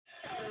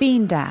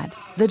Bean Dad,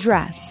 The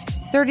Dress,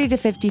 30 to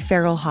 50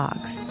 Feral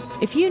Hogs.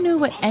 If you knew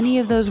what any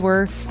of those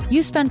were,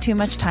 you spend too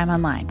much time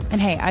online.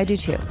 And hey, I do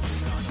too.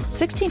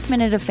 16th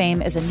Minute of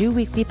Fame is a new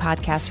weekly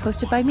podcast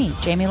hosted by me,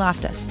 Jamie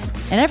Loftus.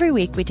 And every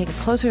week we take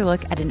a closer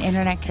look at an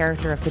internet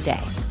character of the day.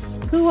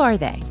 Who are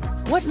they?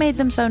 What made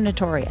them so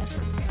notorious?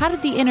 How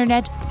did the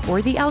internet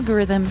or the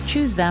algorithm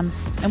choose them?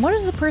 And what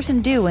does a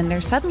person do when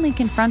they're suddenly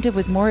confronted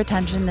with more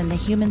attention than the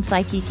human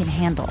psyche can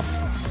handle?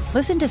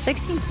 Listen to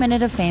 16th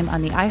Minute of Fame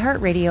on the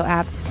iHeartRadio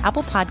app,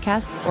 Apple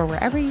Podcasts, or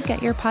wherever you get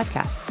your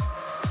podcasts.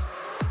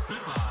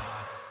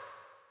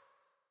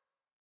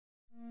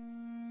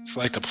 It's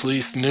like the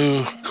police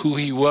knew who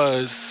he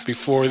was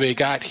before they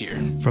got here.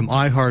 From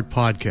iHeart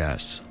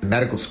Podcasts. The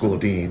medical school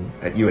dean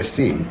at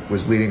USC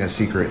was leading a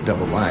secret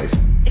double life.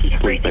 He's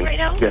breathing right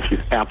now? Yes, he's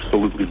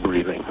absolutely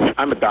breathing.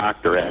 I'm a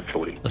doctor,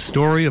 actually. A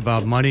story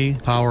about money,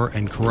 power,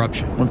 and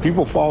corruption. When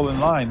people fall in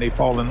line, they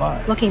fall in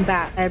line. Looking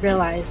back, I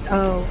realized,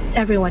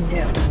 everyone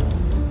knew.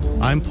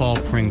 I'm Paul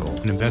Pringle,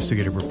 an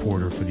investigative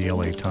reporter for the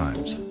LA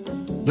Times.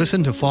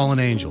 Listen to Fallen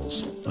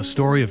Angels, a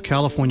story of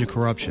California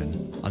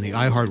corruption on the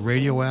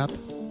iHeartRadio app,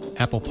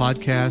 Apple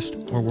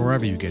Podcast, or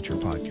wherever you get your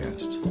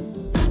podcasts.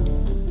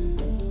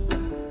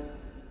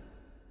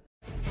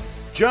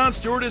 Jon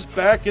Stewart is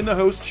back in the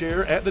host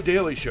chair at The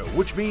Daily Show,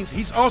 which means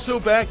he's also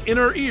back in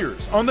our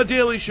ears on The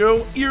Daily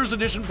Show Ears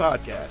Edition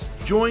podcast.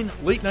 Join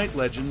late-night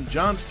legend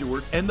Jon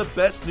Stewart and the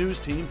best news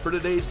team for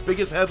today's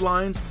biggest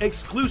headlines,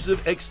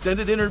 exclusive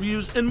extended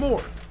interviews, and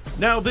more.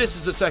 Now this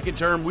is a second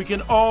term we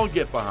can all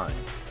get behind.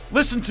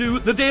 Listen to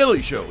The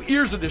Daily Show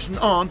Ears Edition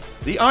on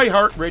the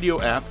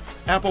iHeartRadio app,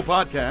 Apple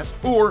Podcasts,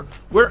 or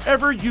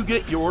wherever you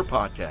get your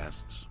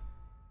podcasts.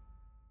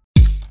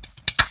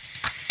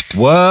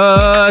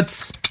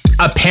 What's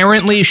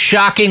apparently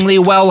shockingly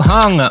well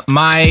hung?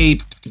 My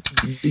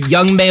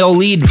young male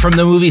lead from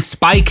the movie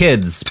Spy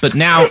Kids, but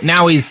now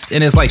he's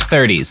in his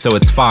 30s, so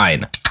it's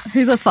fine.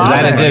 He's a father. Is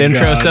that a good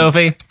intro,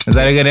 Sophie? Is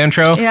that a good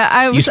intro?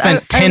 Yeah, you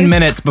spent 10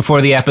 minutes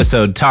before the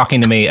episode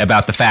talking to me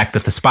about the fact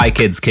that the Spy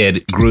Kids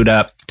kid grew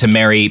up to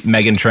marry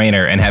Meghan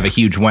Trainor and have a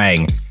huge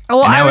wang.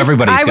 Well, and now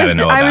everybody's got to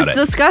know about it. I was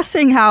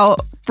discussing how,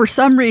 for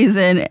some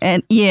reason,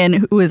 and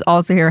Ian, who is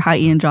also here, hi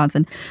Ian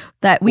Johnson,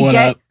 that we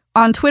get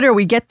on Twitter,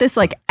 we get this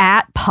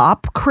at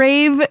Pop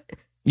Crave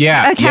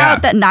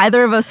account that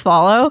neither of us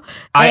follow.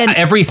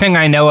 Everything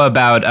I know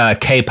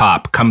about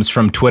K-pop comes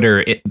from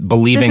Twitter,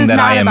 believing that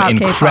I am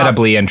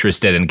incredibly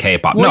interested in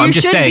K-pop. Well, no, I'm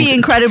just saying. Be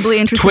incredibly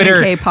interested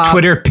in K-pop.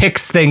 Twitter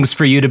picks things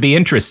for you to be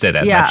interested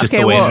in. That's just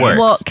the way it works.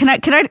 Well, can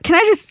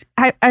I just?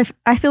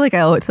 I feel like I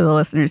owe it to the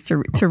listeners to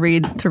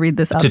read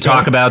this update. To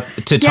talk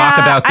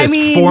about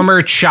this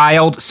former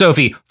child,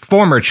 Sophie,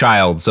 former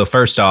child. So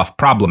first off,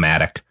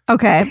 problematic.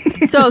 Okay,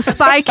 so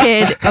Spy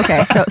Kid.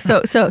 Okay,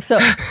 so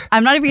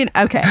I'm not even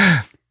okay.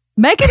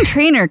 Meghan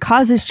Trainor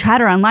causes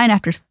chatter online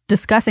after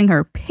discussing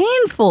her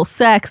painful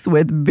sex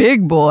with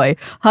big boy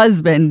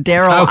husband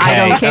Daryl. I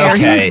don't care.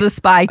 He's the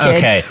Spy Kid.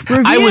 Okay,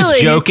 I was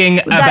joking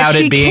about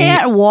it being. She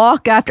can't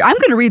walk after. I'm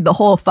going to read the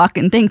whole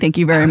fucking thing. Thank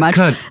you very much.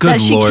 Good that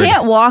Lord. She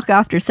can't walk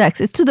after sex.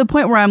 It's to the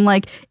point where I'm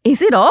like,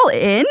 is it all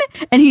in?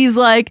 And he's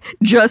like,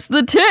 just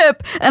the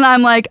tip. And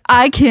I'm like,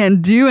 I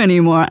can't do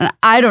anymore, and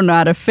I don't know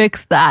how to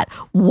fix that.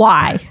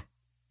 Why?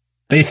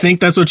 They think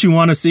that's what you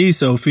want to see,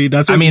 Sophie.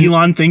 That's what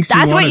Elon thinks you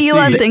want to see. That's what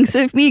Elon thinks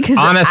of me, because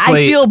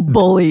honestly, I feel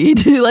bullied.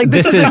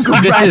 This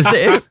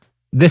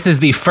is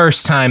the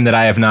first time that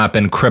I have not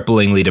been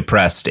cripplingly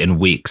depressed in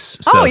weeks.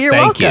 So you're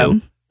thank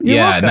welcome. you.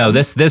 Welcome. No,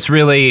 this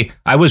really,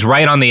 I was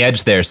right on the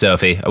edge there,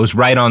 Sophie. I was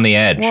right on the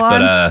edge. Well,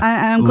 but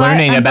I'm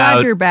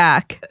glad you're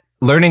back.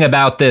 Learning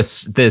about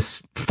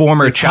this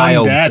former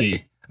child's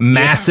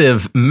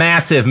massive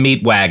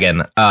meat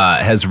wagon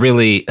has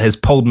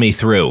pulled me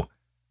through.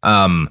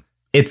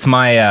 It's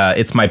my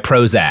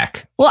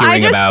Prozac. Well, hearing I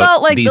just about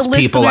felt like these the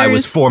people I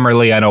was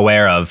formerly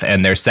unaware of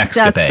and their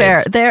sexcapades.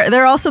 That's fair.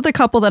 They're also the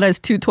couple that has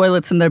 2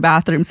 toilets in their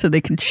bathroom so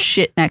they can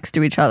shit next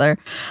to each other.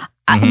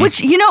 Mm-hmm.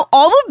 Which,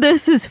 all of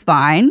this is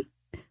fine.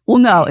 Well,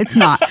 no, it's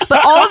not.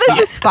 But all of this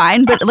is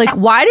fine. But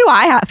why do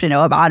I have to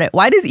know about it?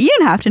 Why does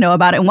Ian have to know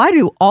about it? And why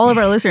do all of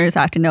our listeners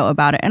have to know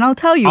about it? And I'll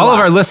tell you all why. of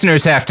our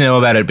listeners have to know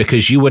about it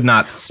because you would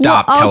not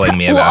stop telling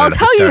me about it at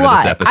the start of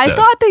this episode. I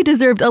thought they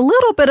deserved a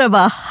little bit of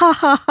a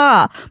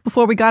ha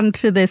before we got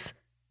into this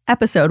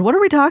episode. What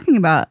are we talking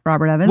about,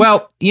 Robert Evans?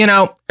 Well,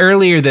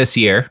 earlier this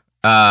year,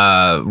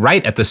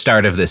 right at the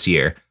start of this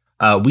year,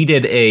 we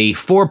did a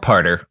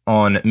 4-parter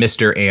on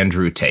Mr.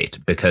 Andrew Tate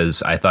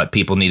because I thought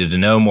people needed to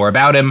know more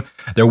about him.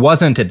 There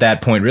wasn't at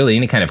that point really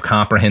any kind of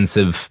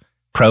comprehensive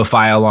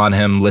profile on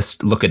him.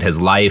 Look at his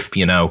life,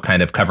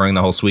 kind of covering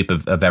the whole sweep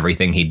of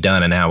everything he'd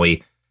done and how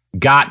he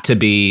got to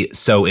be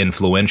so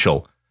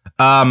influential.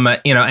 And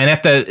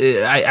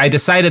I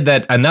decided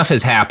that enough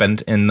has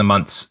happened in the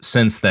months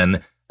since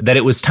then that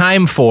it was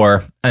time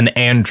for an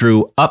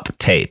Andrew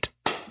update.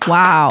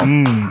 Wow.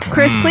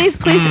 Chris,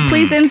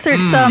 please insert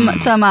some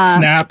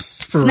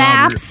snaps for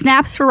Robert.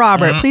 Snaps for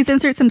Robert. Please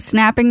insert some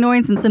snapping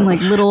noise and some like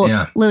a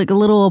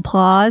little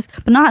applause,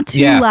 but not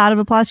too loud of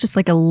applause, just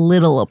like a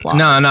little applause.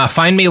 No.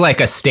 Find me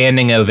like a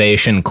standing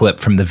ovation clip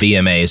from the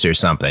VMAs or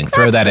something.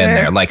 Throw that in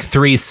there. Like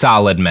 3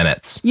 solid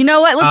minutes. You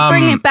know what? Let's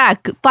bring it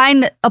back.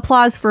 Find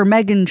applause for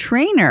Meghan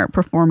Trainor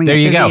performing at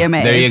the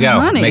VMAs. There you go.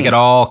 Honey. Make it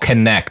all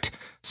connect.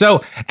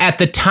 So at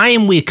the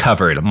time we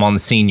covered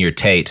Monsignor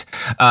Tate,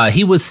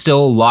 he was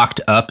still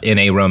locked up in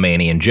a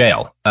Romanian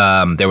jail.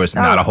 There was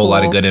not a whole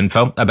lot of good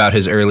info about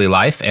his early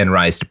life and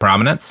rise to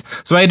prominence.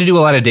 So I had to do a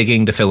lot of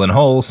digging to fill in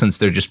holes since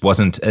there just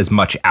wasn't as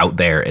much out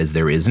there as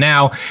there is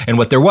now. And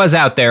what there was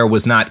out there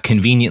was not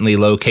conveniently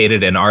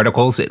located in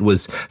articles. It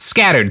was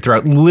scattered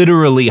throughout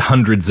literally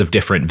hundreds of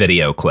different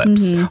video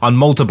clips on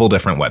multiple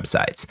different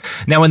websites.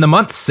 Now, in the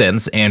months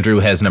since, Andrew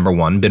has, number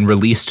one, been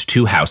released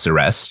to house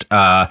arrest.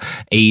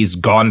 He's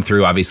gone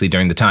through, obviously,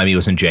 during the time he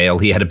was in jail.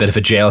 He had a bit of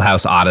a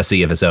jailhouse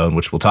odyssey of his own,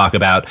 which we'll talk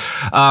about.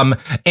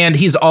 And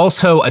he's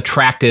also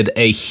attracted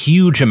a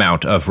huge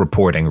amount of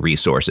reporting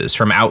resources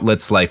from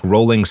outlets like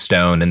Rolling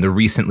Stone and the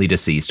recently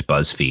deceased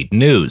BuzzFeed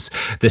News.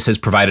 This has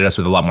provided us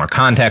with a lot more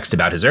context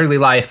about his early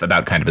life,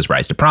 about kind of his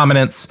rise to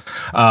prominence,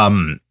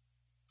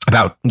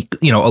 about,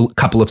 a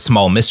couple of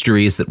small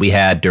mysteries that we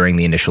had during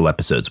the initial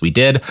episodes we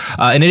did.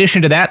 In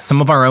addition to that, some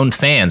of our own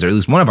fans, or at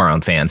least one of our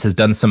own fans, has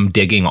done some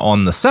digging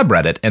on the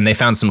subreddit, and they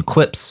found some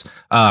clips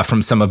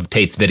from some of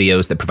Tate's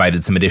videos that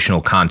provided some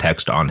additional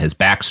context on his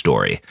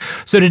backstory.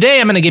 So today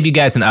I'm going to give you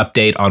guys an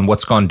update on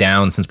what's gone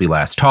down since we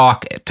last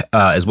talked,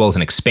 as well as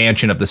an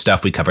expansion of the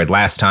stuff we covered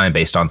last time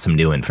based on some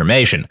new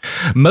information.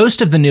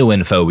 Most of the new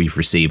info we've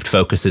received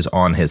focuses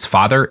on his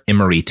father,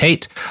 Emery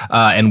Tate,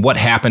 and what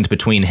happened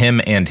between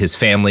him and his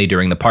family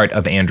during the part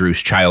of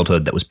Andrew's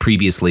childhood that was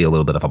previously a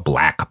little bit of a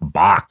black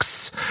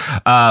box.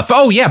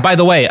 By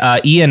the way,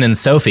 Ian and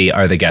Sophie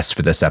are the guests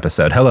for this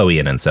episode. Hello,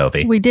 Ian and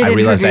Sophie. We did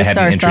introduce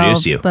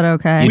ourselves, you. But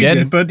okay. We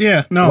did, but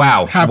yeah, no.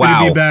 Wow. Happy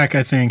to be back,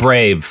 I think.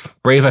 Brave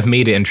of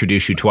me to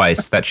introduce you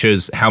twice. That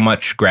shows how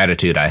much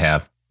gratitude I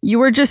have. You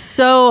were just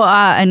so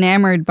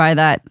enamored by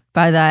that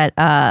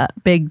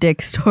big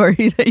dick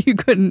story that you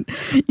couldn't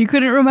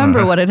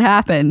remember what had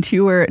happened.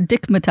 You were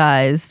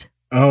dickmatized.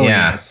 Oh,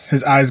 yes.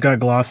 His eyes got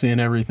glossy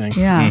and everything.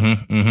 Yeah.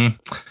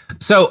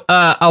 So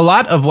a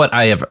lot of what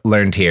I have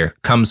learned here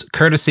comes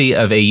courtesy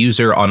of a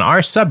user on our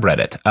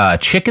subreddit,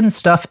 Chicken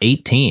Stuff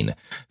 18,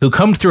 who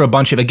combed through a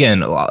bunch of,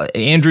 again,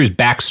 Andrew's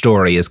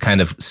backstory is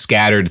kind of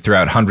scattered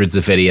throughout hundreds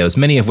of videos,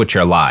 many of which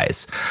are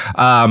lies.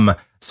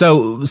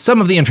 So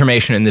some of the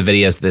information in the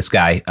videos this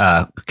guy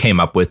came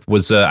up with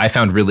was, I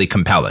found really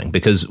compelling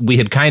because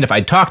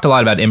I talked a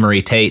lot about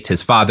Emery Tate,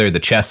 his father, the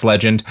chess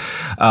legend.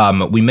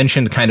 We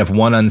mentioned kind of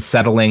one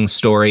unsettling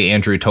story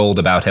Andrew told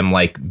about him,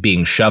 like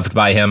being shoved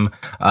by him,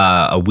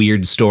 a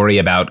weird story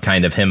about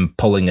kind of him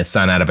pulling his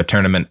son out of a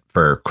tournament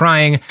for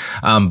crying.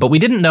 But we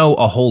didn't know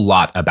a whole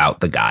lot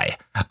about the guy.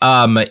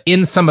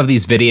 In some of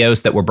these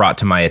videos that were brought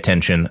to my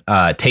attention,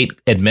 Tate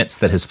admits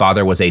that his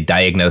father was a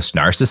diagnosed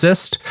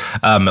narcissist,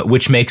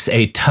 which makes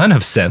a ton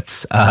of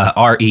sense,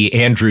 R.E.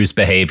 Andrew's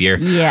behavior.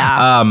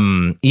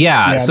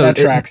 Yeah. So that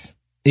tracks.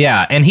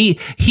 And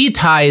he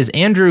ties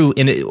Andrew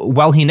in,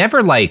 while he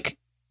never like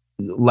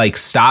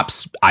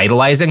stops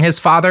idolizing his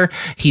father,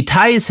 he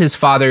ties his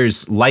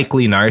father's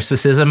likely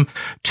narcissism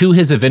to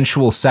his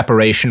eventual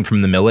separation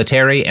from the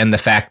military and the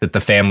fact that the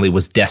family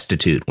was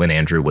destitute when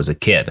Andrew was a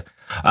kid.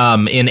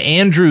 In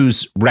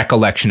Andrew's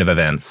recollection of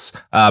events,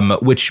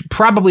 which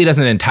probably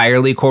doesn't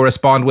entirely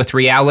correspond with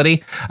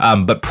reality,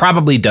 but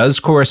probably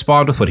does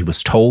correspond with what he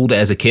was told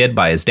as a kid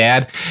by his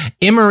dad,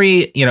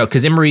 Emery,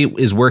 because Emery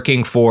is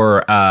working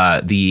for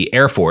the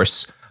Air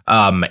Force,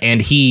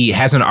 and he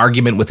has an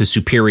argument with a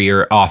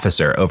superior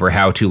officer over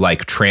how to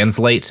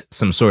translate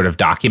some sort of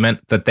document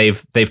that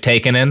they've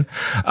taken in.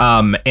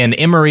 And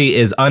Emery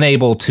is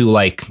unable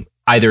to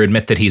either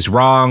admit that he's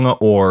wrong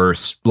or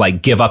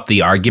give up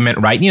the argument,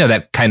 right?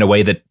 That kind of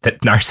way that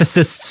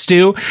narcissists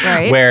do,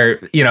 right? Where,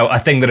 a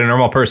thing that a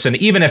normal person,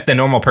 even if the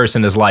normal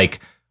person is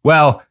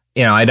well,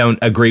 I don't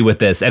agree with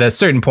this. At a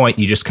certain point,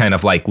 you just kind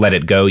of let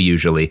it go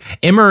usually.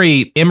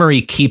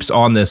 Emery keeps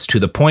on this to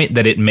the point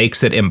that it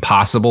makes it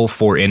impossible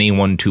for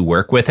anyone to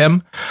work with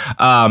him.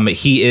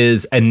 He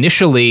is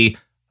initially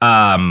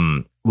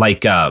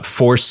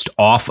forced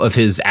off of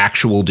his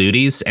actual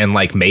duties and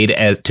made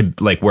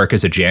to work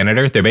as a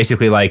janitor. They're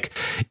basically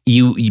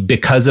you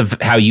because of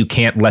how you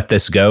can't let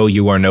this go,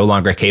 you are no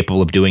longer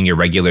capable of doing your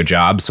regular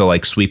job. So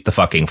sweep the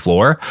fucking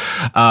floor.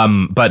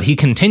 But he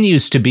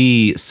continues to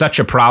be such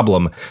a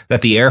problem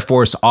that the Air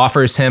Force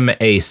offers him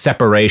a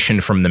separation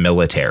from the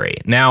military.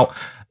 Now,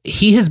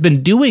 he has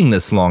been doing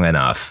this long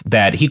enough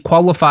that he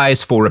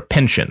qualifies for a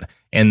pension.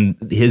 And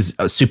his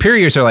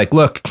superiors are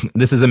look,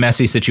 this is a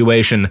messy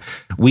situation.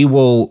 We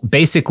will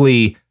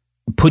basically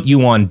put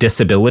you on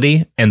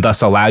disability and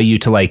thus allow you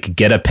to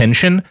get a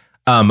pension.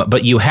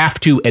 But you have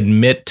to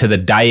admit to the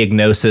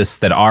diagnosis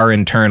that our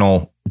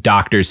internal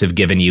doctors have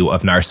given you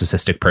of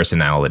narcissistic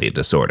personality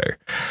disorder.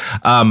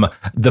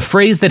 The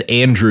phrase that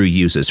Andrew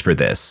uses for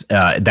this,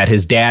 that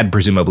his dad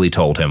presumably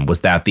told him,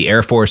 was that the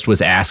Air Force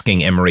was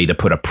asking Emery to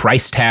put a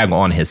price tag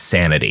on his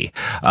sanity.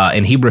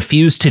 And he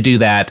refused to do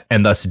that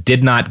and thus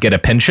did not get a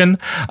pension.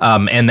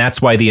 And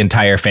that's why the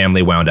entire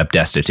family wound up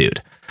destitute.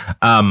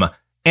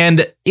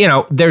 And, you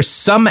know, there's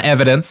some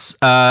evidence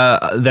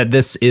that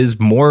this is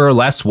more or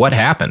less what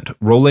happened.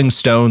 Rolling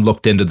Stone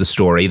looked into the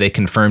story. They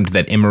confirmed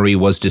that Emery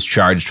was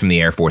discharged from the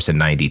Air Force in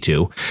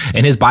 92.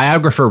 And his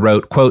biographer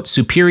wrote, quote,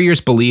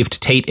 superiors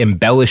believed Tate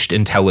embellished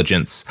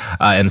intelligence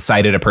and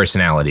cited a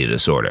personality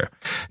disorder.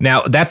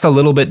 Now, that's a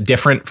little bit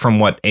different from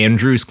what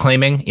Andrew's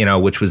claiming, you know,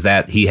 which was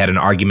that he had an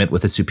argument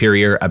with a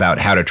superior about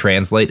how to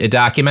translate a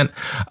document.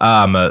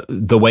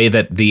 The way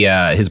that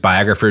his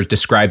biographer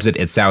describes it,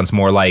 it sounds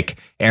more like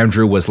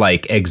Andrew was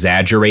like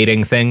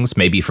exaggerating things,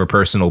 maybe for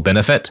personal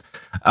benefit.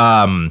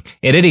 In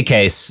any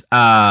case,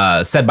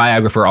 said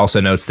biographer also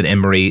notes that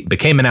Emery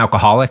became an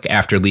alcoholic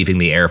after leaving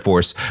the Air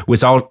Force,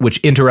 which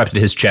interrupted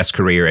his chess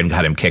career and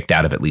got him kicked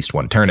out of at least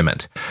one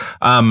tournament.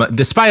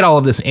 Despite all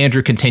of this,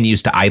 Andrew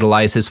continues to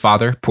idolize his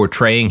father,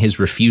 portraying his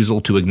refusal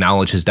to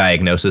acknowledge his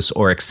diagnosis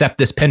or accept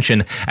this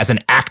pension as an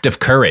act of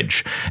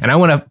courage. And I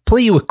want to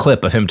play you a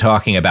clip of him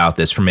talking about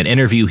this from an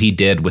interview he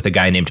did with a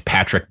guy named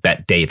Patrick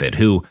Bet David,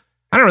 who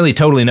I don't really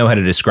totally know how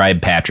to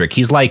describe Patrick.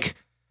 He's like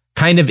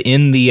kind of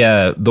in the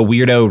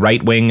weirdo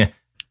right-wing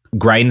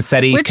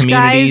grindsetty Which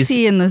communities. Which guy is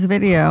he in this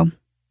video?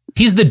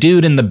 He's the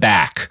dude in the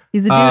back.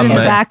 He's the dude in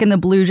the back in the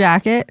blue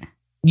jacket?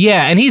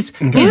 Yeah, and he's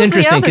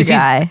interesting because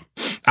guy?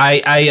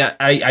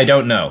 I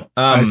don't know.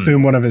 I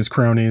assume one of his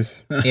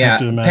cronies. Yeah,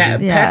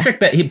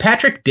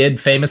 Patrick did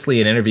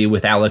famously an interview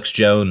with Alex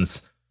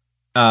Jones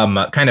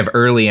kind of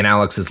early in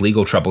Alex's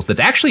legal troubles.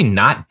 That's actually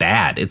not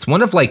bad. It's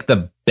one of like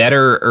the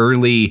better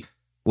early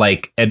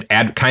like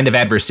kind of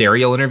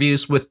adversarial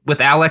interviews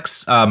with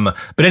Alex. But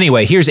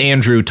anyway, here's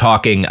Andrew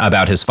talking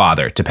about his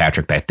father to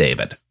Patrick Bet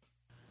David.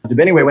 But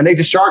anyway, when they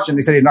discharged him,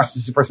 they said he had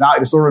narcissistic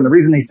personality disorder. And the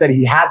reason he said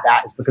he had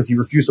that is because he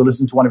refused to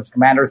listen to one of his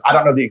commanders. I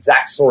don't know the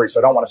exact story, so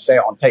I don't want to say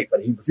it on tape,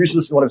 but he refused to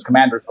listen to one of his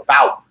commanders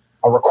about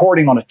a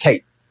recording on a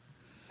tape.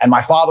 And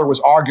my father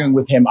was arguing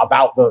with him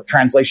about the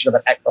translation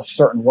of a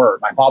certain word.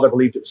 My father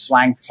believed it was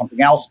slang for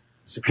something else.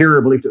 Superior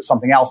believed it was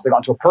something else. They got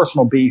into a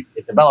personal beef.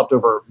 It developed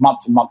over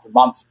months and months and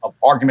months of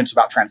arguments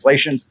about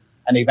translations.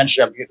 And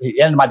eventually,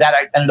 my dad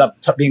ended up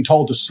being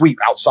told to sweep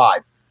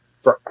outside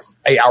for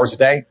 8 hours a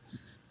day.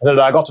 And then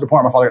I got to the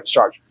point where my father got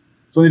discharged.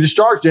 So when they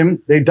discharged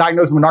him, they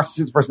diagnosed him with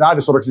narcissistic personality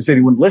disorder because they said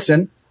he wouldn't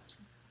listen.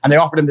 And they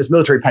offered him this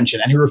military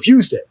pension, and he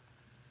refused it.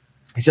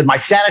 He said, my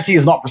sanity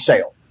is not for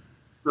sale.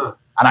 Huh.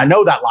 And I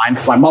know that line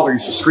because my mother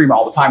used to scream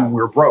all the time when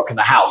we were broke in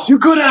the house. You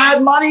could have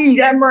had money,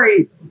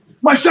 Emery.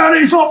 My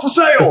sanity's not for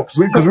sale. Because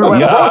we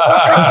went broke.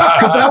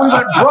 Because now we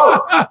went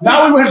broke.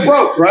 Now we went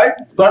broke, right?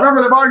 So I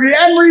remember them arguing,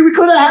 Emery, we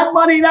could have had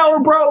money. Now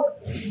we're broke.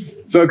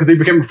 So because he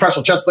became a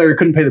professional chess player, he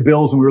couldn't pay the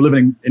bills, and we were living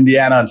in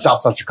Indiana and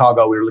South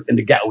Chicago. We were in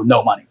the ghetto with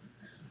no money.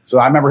 So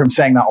I remember him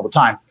saying that all the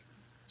time.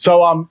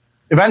 So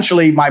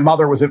eventually, my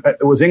mother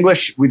was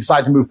English. We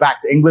decided to move back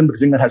to England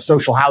because England has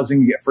social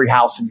housing. You get free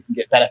house and you can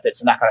get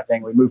benefits and that kind of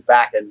thing. We moved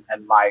back, and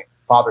my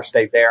father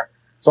stayed there.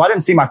 So I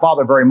didn't see my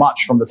father very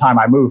much from the time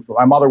I moved. But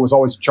my mother was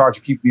always in charge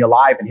of keeping me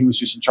alive, and he was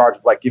just in charge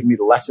of like giving me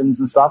the lessons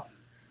and stuff.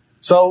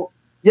 So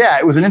yeah,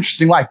 it was an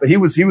interesting life. But he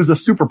was a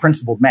super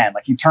principled man.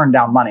 Like he turned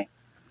down money.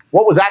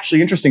 What was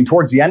actually interesting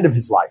towards the end of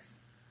his life,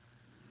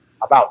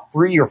 about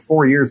 3 or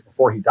 4 years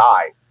before he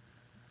died.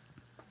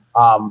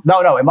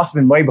 No, it must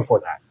have been way before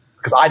that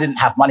because I didn't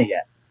have money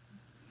yet.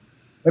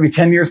 Maybe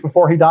 10 years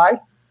before he died,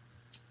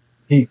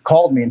 he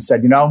called me and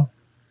said, you know,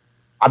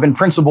 I've been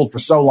principled for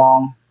so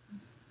long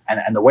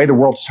and the way the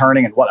world's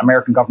turning and what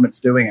American government's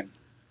doing. And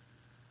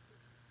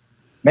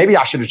maybe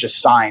I should have just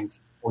signed.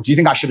 Or do you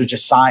think I should have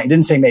just signed? He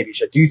didn't say maybe. He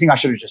said, do you think I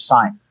should have just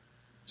signed?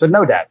 I said,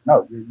 no, Dad,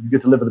 no, you get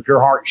to live with a pure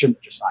heart. You shouldn't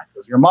have just signed.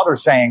 Because your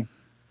mother's saying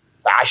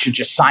that I should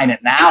just sign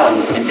it now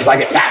and because I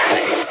get back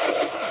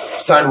pay.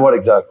 Sign what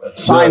exactly?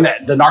 Sign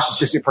the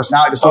narcissistic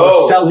personality disorder,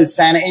 sell his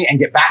sanity and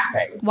get back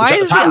pay. Why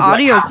is the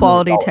audio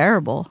quality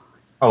terrible?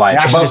 Oh, by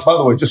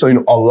the way, just so you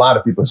know, a lot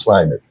of people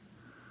signed it.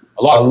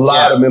 A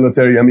lot of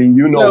military. I mean,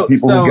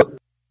 people who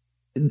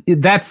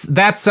get.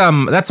 That's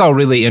all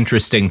really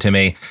interesting to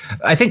me.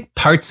 I think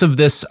parts of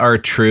this are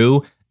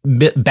true.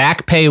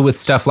 Back pay with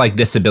stuff like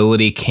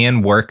disability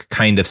can work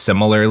kind of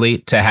similarly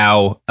to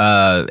how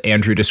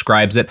Andrew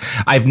describes it.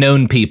 I've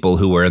known people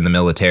who were in the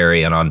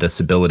military and on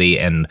disability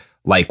and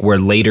like were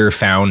later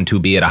found to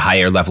be at a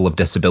higher level of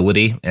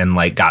disability and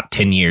like got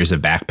 10 years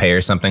of back pay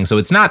or something. So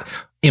it's not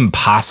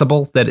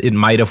impossible that it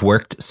might have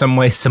worked some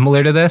way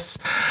similar to this.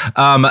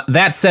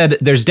 That said,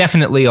 there's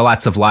definitely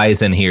lots of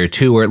lies in here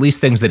too, or at least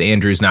things that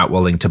Andrew's not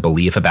willing to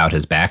believe about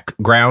his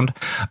background.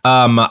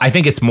 I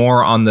think it's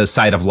more on the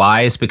side of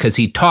lies because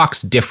he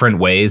talks different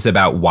ways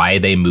about why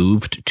they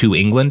moved to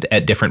England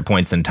at different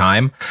points in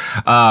time.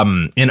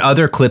 In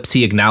other clips,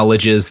 he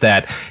acknowledges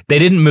that they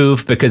didn't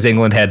move because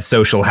England had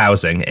social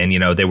housing and, you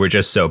know, they were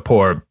just so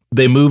poor.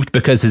 They moved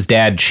because his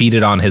dad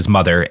cheated on his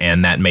mother,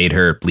 and that made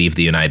her leave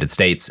the United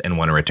States and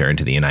want to return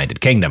to the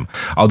United Kingdom.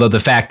 Although the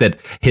fact that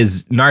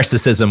his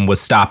narcissism was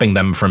stopping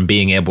them from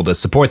being able to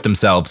support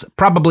themselves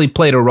probably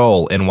played a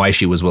role in why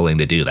she was willing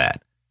to do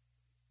that.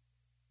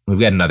 We've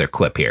got another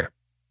clip here.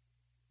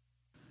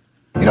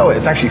 You know,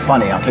 it's actually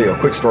funny. I'll tell you a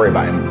quick story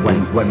about him.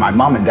 When my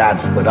mom and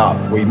dad split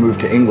up, we moved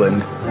to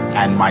England,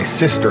 and my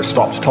sister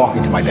stopped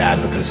talking to my dad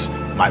because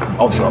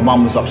obviously my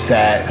mom was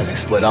upset because they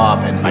split up,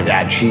 and my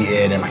dad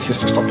cheated, and my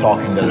sister stopped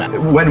talking to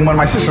them. When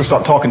my sister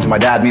stopped talking to my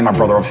dad, me and my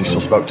brother obviously still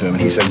spoke to him,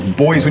 and he said,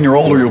 "Boys, when you're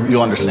older,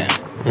 you'll understand."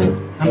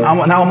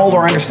 Now I'm older,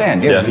 I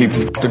understand. Yeah. He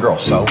fucked a girl,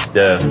 so.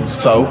 Yeah.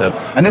 So. Yep.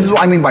 And this is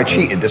what I mean by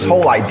cheated. This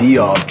whole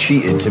idea of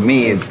cheated to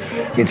me is,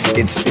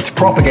 it's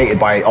propagated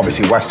by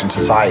obviously Western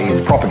society.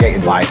 It's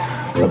propagated by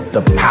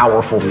the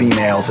powerful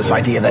females. This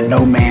idea that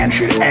no man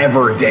should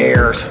ever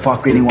dare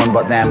fuck anyone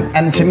but them.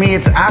 And to me,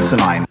 it's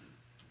asinine.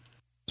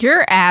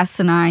 You're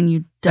asinine,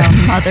 you dumb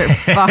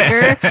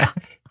motherfucker.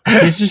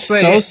 He's just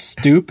so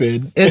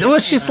stupid. It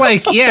was just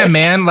like, yeah,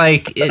 man,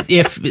 like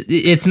if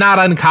it's not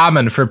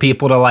uncommon for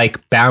people to like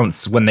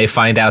bounce when they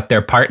find out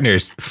their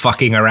partner's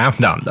fucking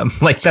around on them.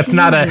 Like that's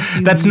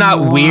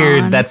not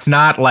weird. That's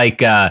not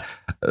like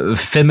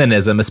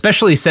feminism,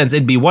 especially since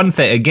it'd be one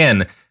thing.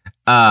 Again,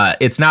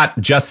 it's not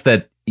just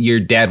that your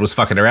dad was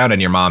fucking around on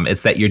your mom.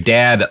 It's that your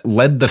dad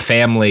led the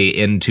family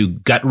into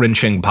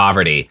gut-wrenching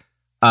poverty.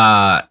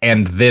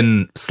 And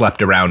then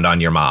slept around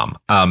on your mom,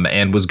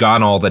 and was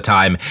gone all the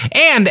time.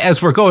 And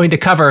as we're going to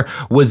cover,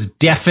 was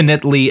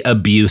definitely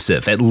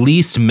abusive, at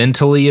least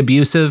mentally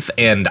abusive.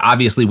 And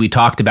obviously we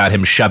talked about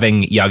him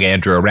shoving young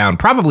Andrew around,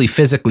 probably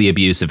physically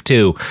abusive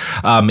too.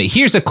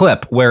 Here's a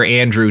clip where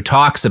Andrew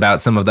talks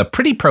about some of the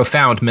pretty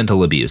profound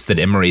mental abuse that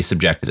Emery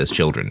subjected his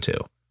children to.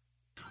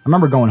 I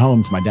remember going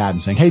home to my dad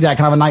and saying, "Hey, Dad,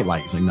 can I have a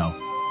nightlight?" He's like, "No."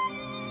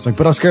 It's like,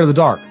 "But I'm scared of the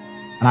dark."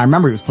 And I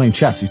remember he was playing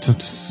chess.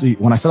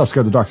 When I said I was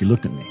scared of the dark, he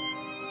looked at me.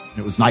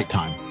 It was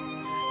nighttime.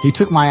 He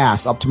took my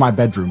ass up to my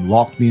bedroom,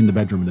 locked me in the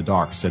bedroom in the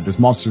dark, said, "There's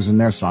monsters in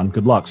there, son.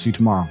 Good luck. See you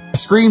tomorrow." I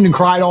screamed and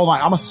cried all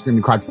night. I must have screamed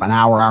and cried for an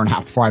hour and a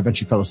half before I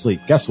eventually fell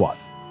asleep. Guess what?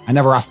 I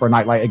never asked for a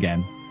nightlight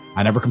again.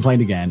 I never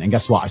complained again. And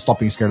guess what? I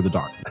stopped being scared of the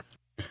dark.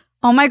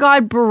 Oh my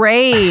God,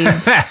 brave.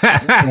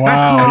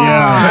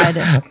 Wow,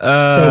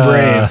 yeah. So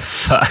brave.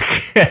 Fuck.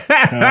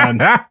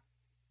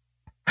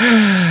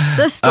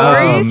 The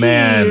stories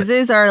he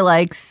uses are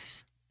like,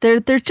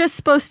 they're just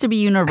supposed to be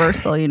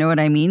universal, you know what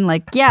I mean?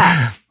 Like,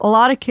 yeah, a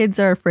lot of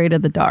kids are afraid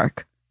of the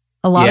dark.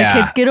 A lot of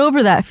kids get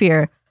over that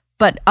fear.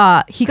 But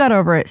he got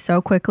over it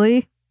so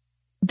quickly.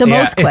 The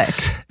most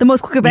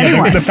quick of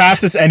anyone. The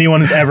fastest anyone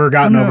has ever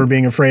gotten over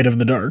being afraid of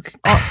the dark.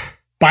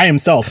 By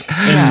himself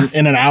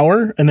in an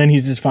hour, and then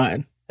he's just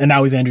fine. And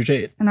now he's Andrew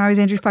Tate. And now he's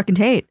Andrew fucking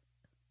Tate.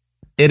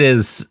 It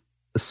is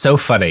so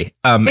funny.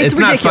 It's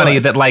not funny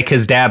that like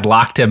his dad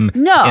locked him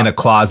in a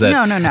closet.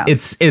 No.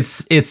 It's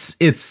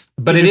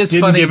but he it is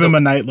didn't funny. Give him a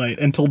nightlight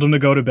and told him to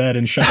go to bed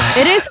and shut up.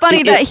 It is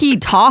funny that he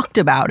talked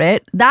about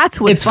it.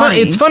 That's what's funny.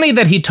 It's funny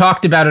that he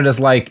talked about it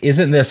as like,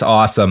 isn't this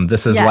awesome?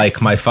 This is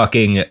like my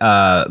fucking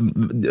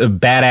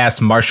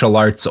badass martial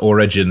arts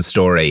origin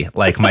story.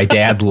 Like my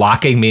dad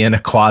locking me in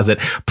a closet.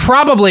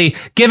 Probably,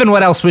 given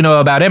what else we know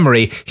about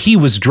Emery, he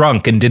was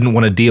drunk and didn't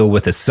want to deal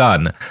with his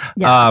son.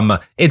 Yeah.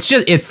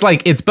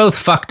 It's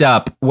both fucked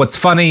up. What's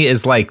funny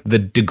is like the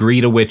degree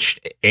to which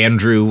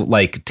Andrew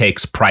like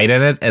takes pride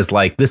in it, as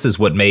like, this is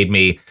what made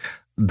me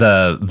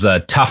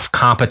the tough,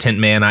 competent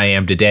man I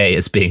am today,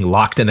 is being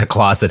locked in a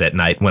closet at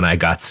night when I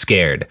got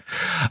scared.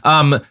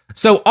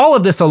 So all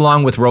of this,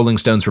 along with Rolling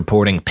Stone's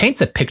reporting, paints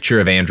a picture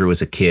of Andrew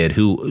as a kid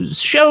who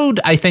showed,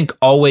 I think,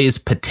 always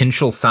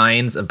potential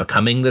signs of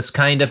becoming this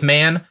kind of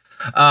man.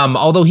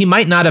 Although he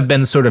might not have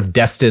been sort of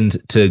destined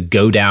to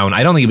go down.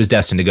 I don't think he was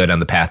destined to go down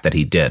the path that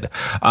he did.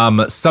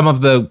 Some of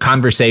the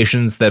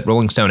conversations that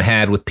Rolling Stone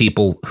had with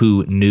people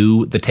who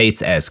knew the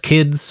Tates as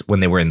kids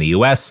when they were in the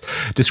U.S.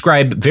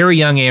 describe very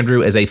young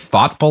Andrew as a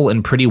thoughtful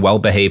and pretty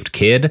well-behaved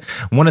kid.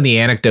 One of the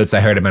anecdotes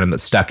I heard about him that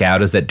stuck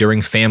out is that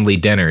during family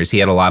dinners, he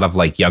had a lot of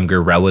like younger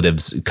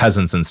relatives,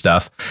 cousins and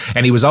stuff,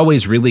 and he was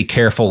always really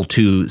careful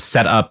to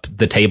set up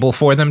the table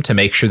for them to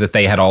make sure that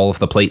they had all of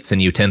the plates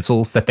and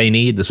utensils that they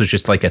need. This was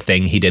just like a thing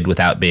he did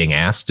without being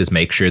asked, is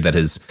make sure that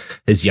his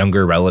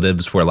younger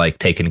relatives were like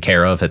taken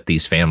care of at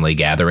these family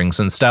gatherings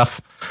and stuff.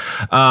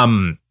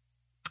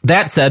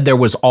 That said, there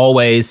was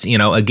always,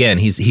 again,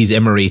 he's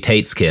Emery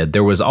Tate's kid.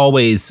 There was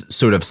always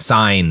sort of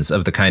signs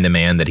of the kind of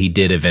man that he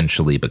did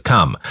eventually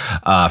become.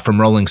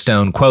 From Rolling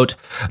Stone, quote,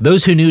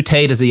 "Those who knew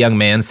Tate as a young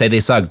man say they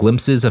saw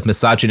glimpses of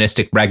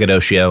misogynistic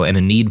braggadocio and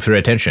a need for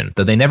attention,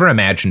 though they never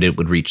imagined it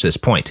would reach this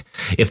point.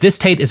 If this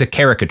Tate is a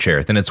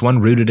caricature, then it's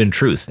one rooted in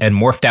truth and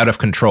morphed out of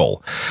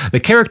control. The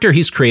character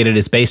he's created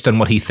is based on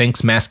what he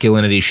thinks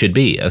masculinity should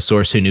be," a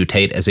source who knew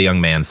Tate as a young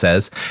man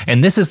says.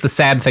 "And this is the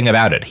sad thing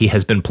about it. He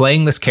has been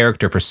playing this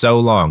character for so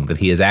long that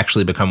he has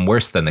actually become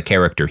worse than the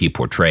character he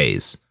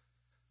portrays."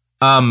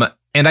 And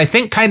I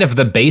think kind of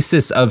the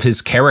basis of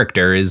his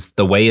character is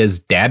the way his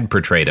dad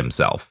portrayed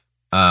himself.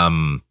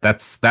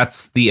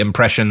 That's the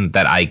impression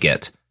that I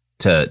get,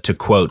 to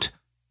quote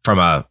from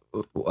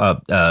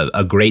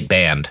a great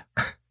band.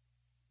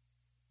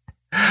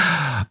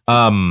 I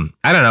don't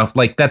know.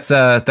 Like that's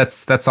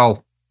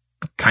all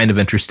kind of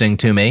interesting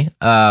to me.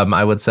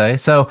 I would say.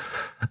 So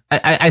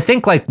I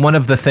think like one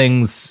of the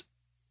things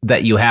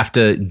that you have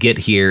to get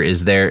here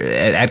is there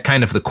at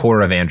kind of the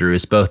core of Andrew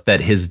is both that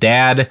his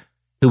dad,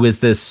 who is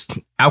this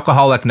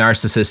alcoholic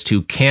narcissist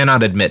who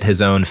cannot admit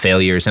his own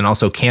failures and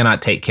also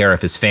cannot take care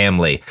of his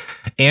family.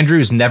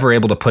 Andrew's never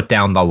able to put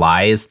down the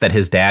lies that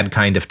his dad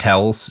kind of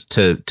tells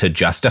to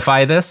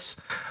justify this.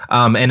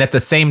 And at the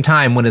same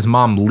time, when his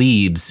mom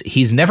leaves,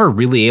 he's never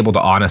really able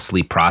to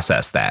honestly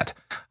process that.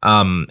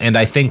 And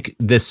I think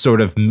this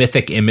sort of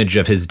mythic image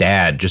of his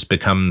dad just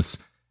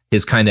becomes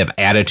his kind of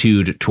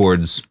attitude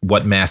towards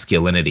what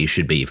masculinity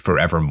should be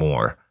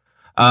forevermore.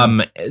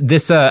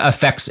 This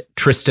affects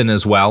Tristan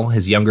as well.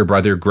 His younger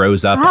brother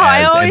grows up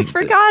I almost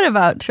forgot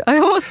about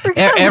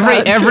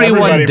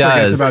everyone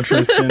does about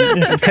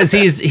Tristan because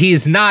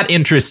he's not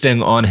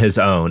interesting on his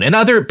own. And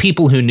other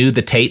people who knew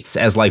the Tates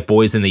as like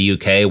boys in the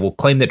UK will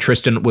claim that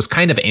Tristan was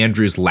kind of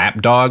Andrew's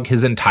lapdog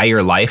his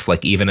entire life,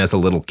 like even as a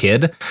little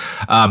kid.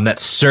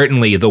 That's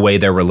certainly the way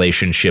their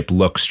relationship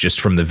looks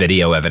just from the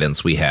video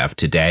evidence we have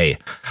today.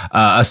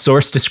 A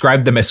source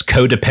described them as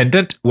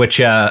codependent, which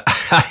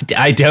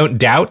I don't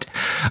doubt.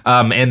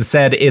 And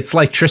said it's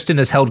like Tristan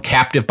is held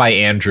captive by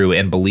Andrew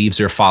and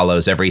believes or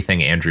follows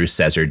everything Andrew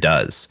says or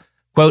does.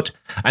 Quote,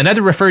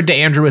 another referred to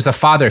Andrew as a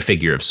father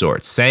figure of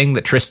sorts, saying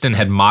that Tristan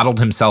had modeled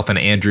himself in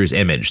Andrew's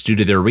image due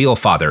to their real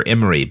father,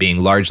 Emery, being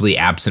largely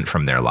absent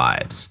from their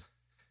lives.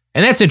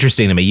 And that's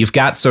interesting to me. You've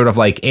got sort of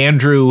like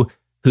Andrew,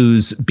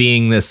 who's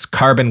being this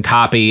carbon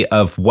copy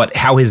of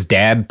how his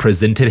dad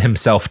presented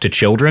himself to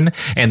children,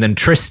 and then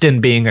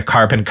Tristan being a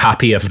carbon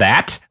copy of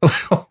that.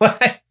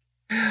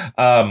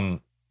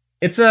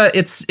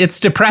 It's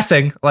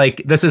depressing.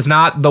 Like, this is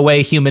not the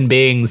way human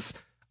beings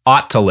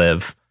ought to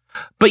live.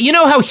 But you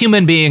know how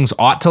human beings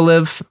ought to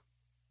live?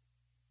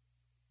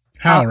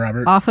 How,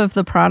 Robert? Off of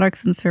the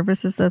products and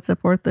services that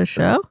support the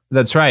show?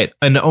 That's right.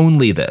 And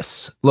only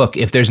this. Look,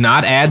 if there's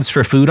not ads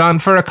for food on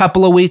for a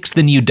couple of weeks,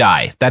 then you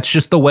die. That's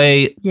just the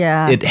way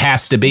it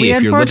has to be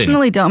if you're living properly. We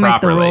unfortunately don't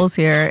make the rules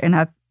here and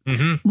have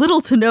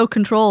little to no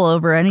control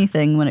over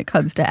anything when it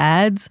comes to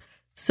ads.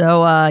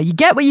 So you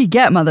get what you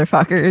get,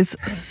 motherfuckers.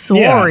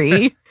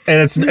 Sorry.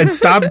 Yeah. And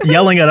stop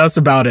yelling at us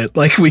about it.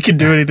 Like we can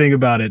do anything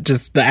about it.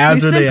 Just the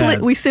ads are the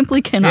ads. We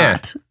simply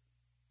cannot.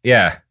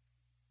 Yeah.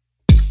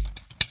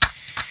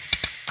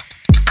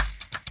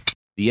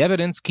 The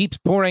evidence keeps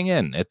pouring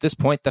in. At this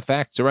point, the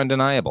facts are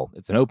undeniable.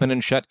 It's an open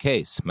and shut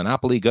case.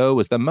 Monopoly Go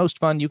is the most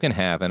fun you can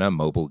have in a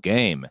mobile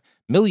game.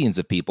 Millions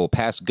of people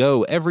pass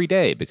Go every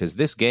day because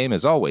this game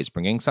is always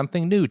bringing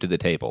something new to the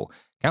table.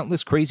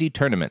 Countless crazy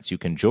tournaments you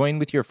can join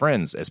with your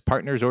friends as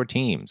partners or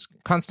teams.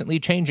 Constantly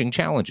changing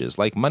challenges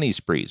like money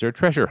sprees or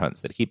treasure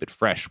hunts that keep it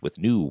fresh with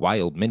new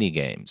wild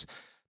mini-games.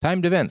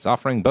 Timed events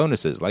offering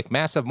bonuses like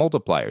massive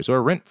multipliers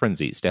or rent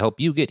frenzies to help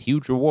you get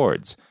huge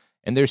rewards.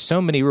 And there's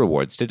so many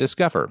rewards to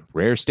discover.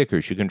 Rare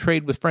stickers you can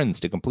trade with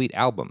friends to complete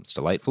albums,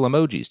 delightful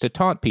emojis to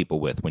taunt people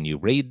with when you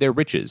raid their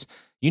riches,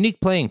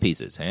 unique playing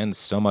pieces, and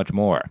so much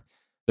more.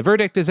 The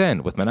verdict is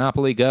in with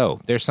Monopoly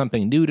Go. There's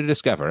something new to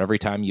discover every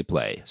time you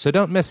play. So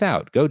don't miss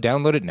out. Go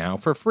download it now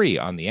for free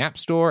on the App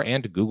Store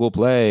and Google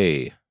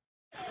Play.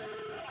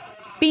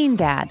 Bean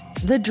Dad,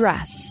 The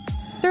Dress,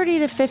 30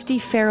 to 50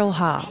 Feral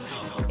Hogs.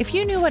 If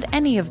you knew what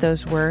any of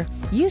those were,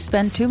 you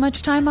spend too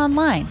much time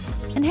online.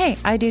 And hey,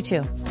 I do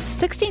too.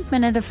 16th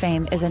Minute of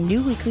Fame is a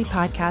new weekly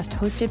podcast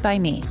hosted by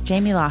me,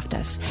 Jamie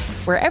Loftus,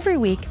 where every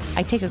week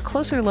I take a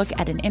closer look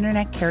at an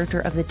internet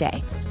character of the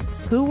day.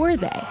 Who were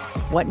they?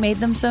 What made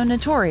them so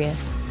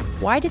notorious?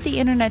 Why did the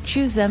internet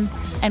choose them?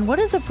 And what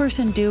does a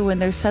person do when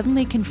they're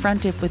suddenly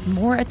confronted with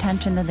more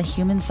attention than the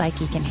human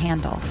psyche can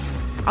handle?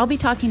 I'll be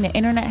talking to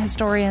internet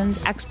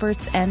historians,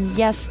 experts, and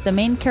yes, the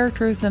main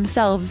characters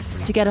themselves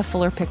to get a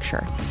fuller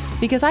picture.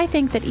 Because I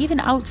think that even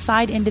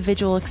outside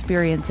individual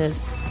experiences,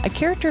 a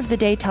character of the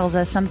day tells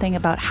us something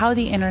about how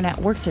the internet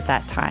worked at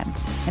that time,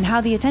 and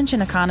how the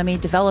attention economy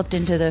developed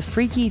into the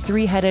freaky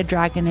three-headed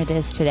dragon it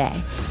is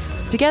today.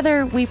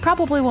 Together, we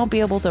probably won't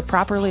be able to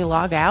properly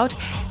log out,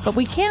 but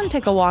we can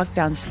take a walk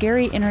down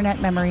scary internet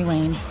memory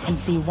lane and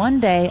see one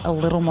day a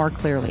little more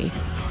clearly.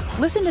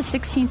 Listen to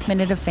 16th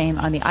Minute of Fame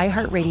on the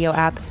iHeartRadio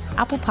app,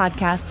 Apple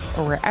Podcasts,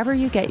 or wherever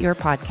you get your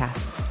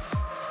podcasts.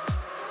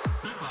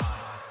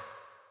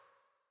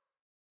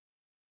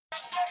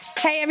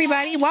 Hey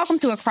everybody, welcome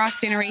to Across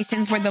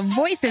Generations, where the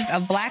voices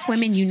of Black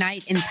women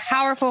unite in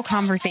powerful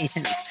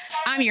conversations.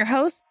 I'm your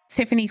host,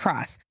 Tiffany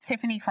Cross.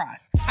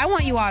 I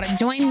want you all to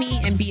join me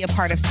and be a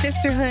part of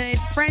sisterhood,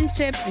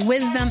 friendship,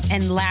 wisdom,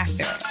 and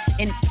laughter.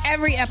 In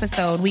every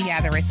episode, we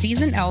gather a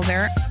seasoned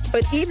elder.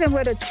 But even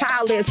with a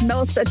child, there's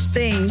no such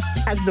thing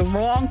as the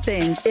wrong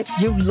thing if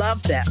you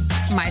love them.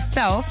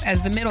 Myself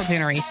as the middle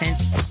generation.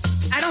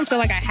 I don't feel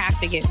like I have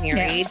to get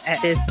married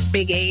at this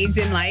big age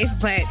in life,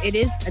 but it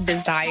is a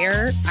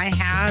desire I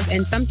have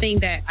and something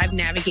that I've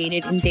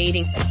navigated in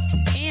dating.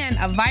 And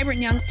a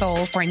vibrant young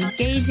soul for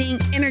engaging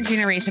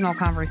intergenerational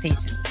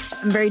conversations.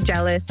 I'm very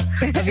jealous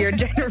of your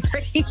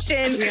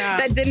generation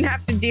that didn't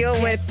have to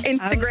deal with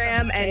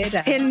Instagram and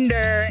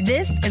Tinder.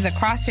 This is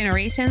Across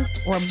Generations,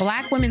 where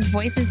Black women's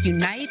voices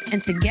unite,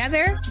 and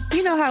together,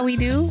 you know how we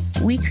do.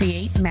 We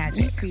create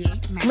magic.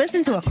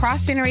 Listen to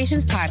Across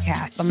Generations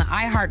podcast on the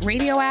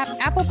iHeartRadio app,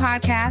 Apple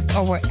Podcasts,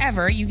 or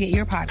wherever you get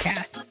your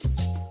podcasts.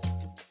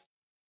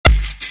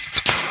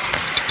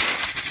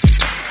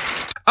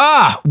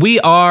 We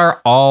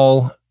are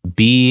all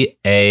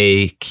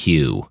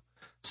BAQ.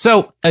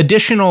 So,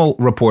 additional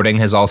reporting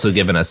has also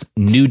given us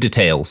new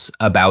details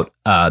about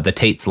the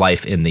Tate's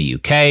life in the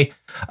UK,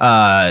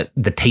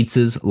 the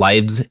Tate's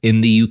lives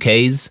in the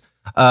UK's.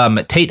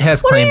 Tate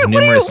has claimed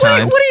numerous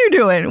times. What are you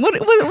doing? What?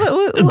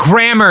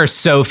 Grammar,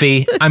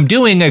 Sophie. I'm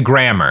doing a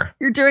grammar.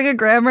 You're doing a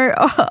grammar?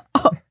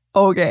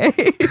 Okay.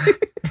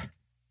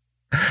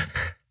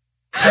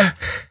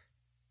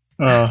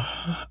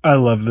 I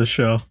love this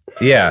show.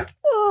 Yeah.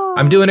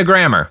 I'm doing a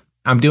grammar.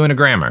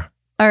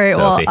 All right,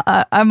 Sophie.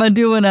 well, I'm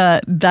doing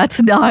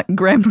that's not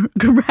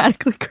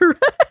grammatically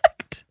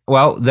correct.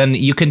 Well, then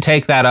you can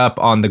take that up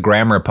on the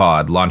Grammar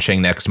Pod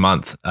launching next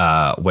month,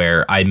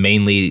 where I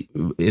mainly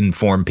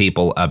inform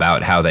people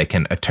about how they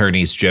can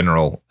attorneys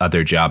general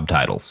other job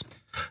titles.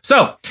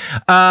 So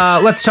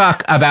let's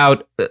talk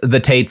about the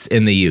Tates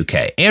in the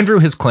UK. Andrew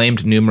has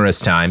claimed numerous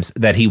times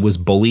that he was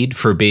bullied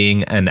for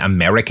being an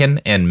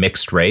American and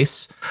mixed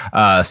race.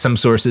 Some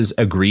sources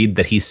agreed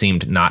that he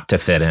seemed not to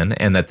fit in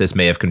and that this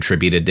may have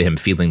contributed to him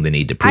feeling the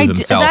need to prove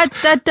himself.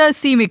 That does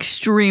seem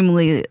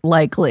extremely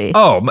likely.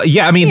 Oh,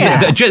 yeah. I mean,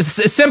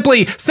 just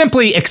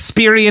simply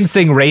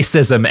experiencing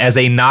racism as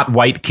a not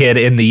white kid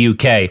in the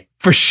UK.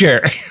 For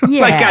sure.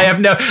 Yeah. Like I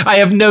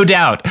have no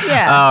doubt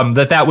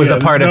that was a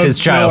part of his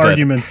childhood. No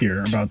arguments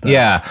here about that.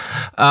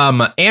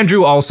 Yeah.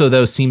 Andrew also,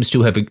 though, seems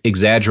to have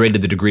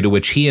exaggerated the degree to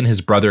which he and his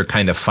brother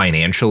kind of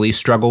financially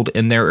struggled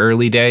in their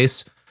early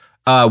days.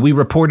 We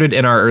reported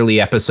in our early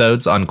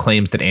episodes on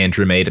claims that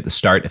Andrew made at the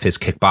start of his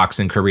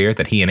kickboxing career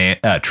that he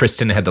and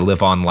Tristan had to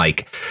live on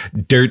like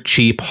dirt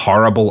cheap,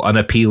 horrible,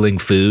 unappealing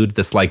food,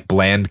 this like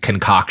bland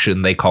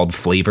concoction they called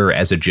flavor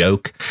as a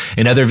joke.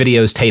 In other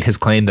videos, Tate has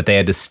claimed that they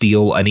had to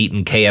steal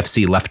uneaten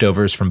KFC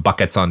leftovers from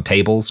buckets on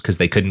tables because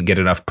they couldn't get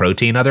enough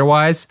protein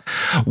otherwise.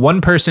 One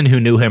person who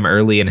knew him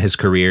early in his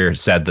career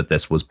said that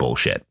this was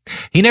bullshit.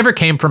 He never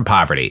came from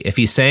poverty. If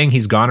he's saying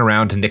he's gone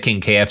around nicking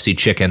KFC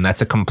chicken,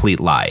 that's a complete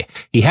lie.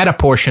 He had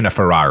a Porsche and a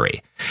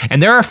Ferrari.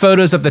 And there are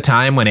photos of the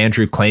time when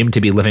Andrew claimed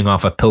to be living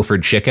off of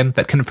pilfered chicken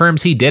that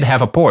confirms he did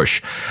have a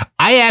Porsche.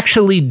 I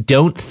actually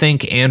don't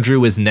think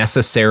Andrew is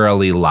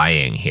necessarily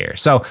lying here.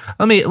 So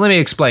let me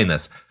explain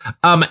this.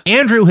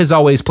 Andrew has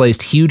always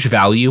placed huge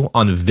value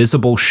on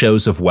visible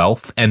shows of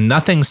wealth, and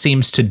nothing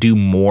seems to do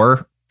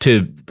more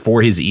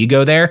for his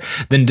ego there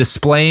than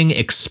displaying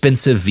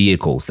expensive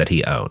vehicles that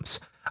he owns.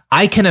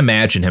 I can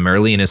imagine him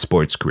early in his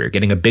sports career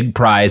getting a big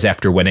prize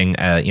after winning,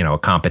 a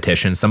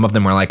competition. Some of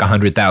them were like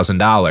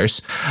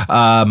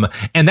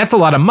 $100,000. And that's a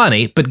lot of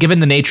money. But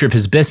given the nature of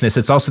his business,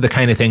 it's also the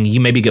kind of thing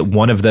you maybe get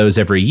one of those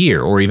every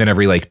year or even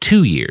every like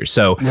 2 years.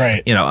 So,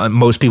 right.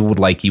 Most people would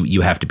like you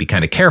have to be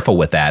kind of careful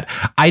with that.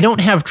 I don't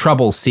have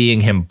trouble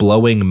seeing him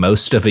blowing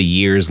most of a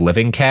year's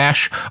living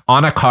cash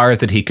on a car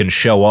that he can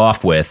show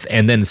off with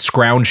and then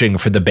scrounging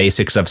for the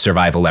basics of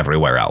survival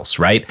everywhere else.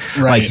 Right.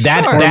 Like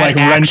that, or that like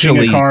actually,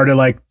 renting a car to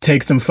like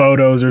take some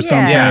photos or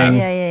something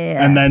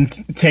and then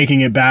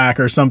taking it back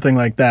or something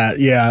like that.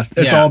 Yeah.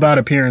 It's all about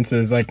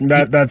appearances. Like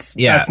that's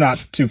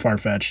not too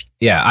far-fetched.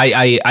 Yeah.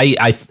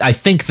 I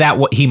think that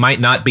what he might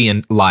not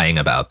be lying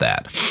about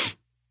that.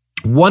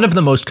 One of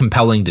the most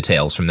compelling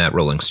details from that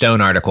Rolling Stone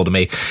article to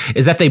me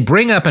is that they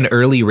bring up an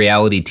early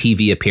reality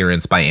TV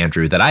appearance by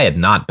Andrew that I had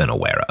not been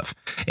aware of.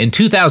 In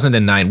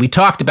 2009, we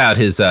talked about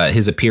his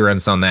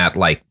appearance on that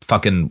like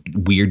fucking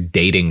weird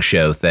dating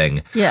show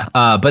thing. Yeah.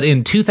 But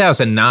in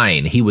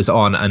 2009, he was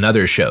on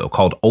another show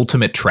called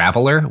Ultimate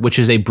Traveler, which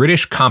is a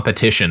British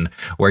competition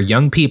where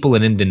young people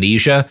in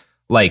Indonesia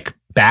like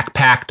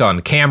backpacked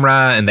on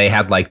camera, and they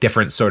had like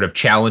different sort of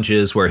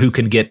challenges where who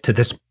can get to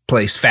this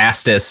place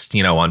fastest,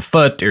 on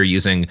foot or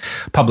using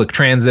public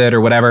transit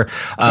or whatever.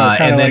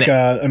 Kind of like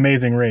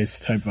Amazing Race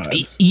type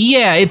vibes.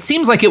 Yeah, it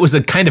seems like it was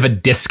a kind of a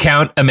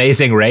discount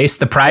Amazing Race.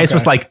 The prize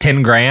was like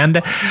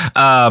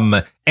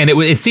 $10,000. And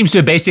it seems to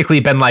have basically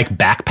been like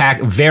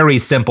very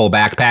simple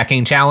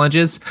backpacking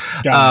challenges.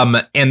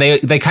 And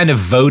they kind of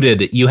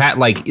voted. You had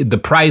like the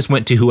prize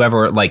went to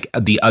whoever like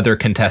the other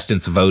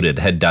contestants voted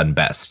had done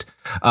best.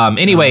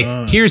 Anyway,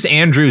 here's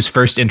Andrew's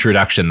first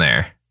introduction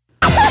there.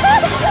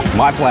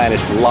 My plan is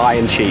to lie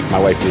and cheat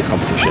my way through this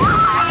competition.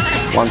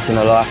 Once in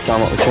a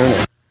lifetime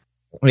opportunity.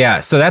 Yeah,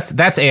 so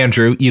that's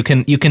Andrew. You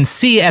can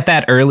see at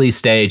that early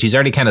stage, he's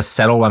already kind of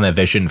settled on a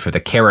vision for the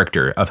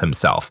character of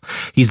himself.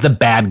 He's the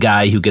bad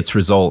guy who gets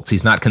results.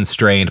 He's not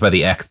constrained by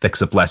the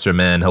ethics of lesser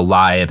men. He'll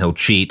lie and he'll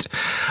cheat.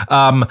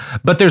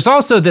 But there's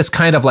also this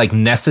kind of like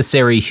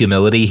necessary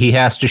humility he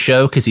has to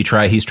show because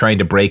he's trying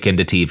to break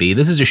into TV.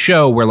 This is a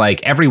show where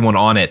like everyone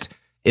on it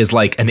is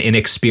like an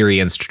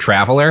inexperienced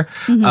traveler,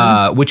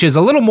 which is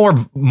a little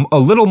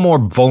more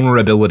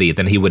vulnerability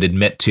than he would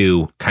admit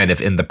to kind of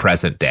in the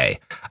present day.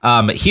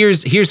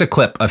 Here's a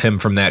clip of him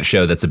from that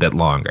show that's a bit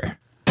longer.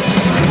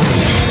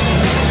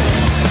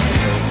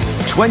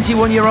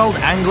 21-year-old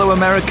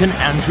Anglo-American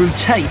Andrew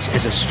Tate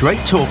is a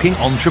straight-talking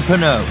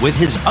entrepreneur with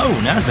his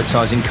own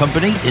advertising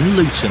company in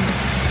Luton.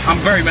 I'm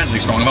very mentally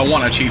strong. If I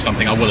want to achieve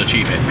something, I will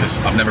achieve it, because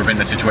I've never been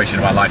in a situation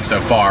in my life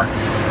so far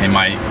in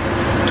my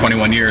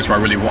 21 years where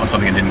I really wanted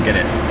something and didn't get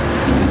it.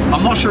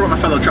 I'm not sure what my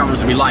fellow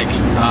travelers will be like.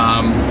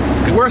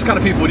 The worst kind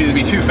of people would either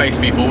be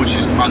two-faced people, which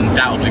is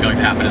undoubtedly going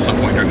to happen at some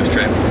point during this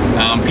trip.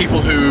 People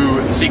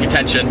who seek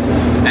attention,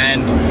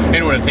 and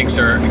anyone who thinks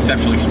they're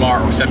exceptionally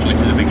smart or exceptionally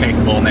physically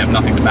capable and they have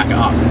nothing to back it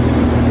up.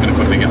 It's going to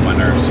quickly get on my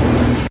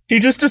nerves. He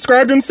just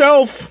described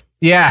himself.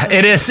 Yeah,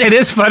 it is. It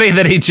is funny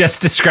that he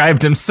just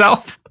described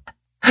himself.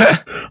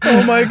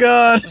 Oh my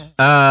god.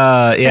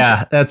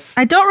 Yeah, that's.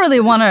 I don't really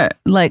want to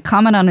like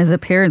comment on his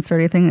appearance or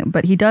anything,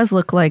 but he does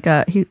look like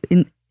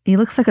he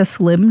looks like a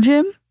Slim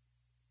Jim.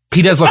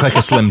 He does look like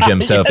a Slim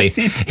Jim, Sophie.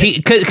 Yes,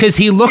 because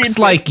he looks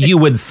like you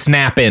would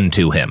snap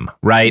into him,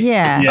 right?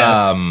 Yeah.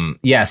 Yes.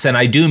 Yes, and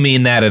I do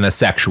mean that in a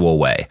sexual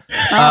way.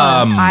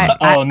 Never mind.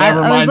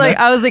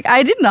 I was like,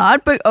 I did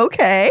not, but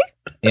okay.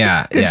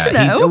 Yeah, Good to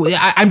know.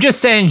 I'm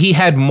just saying he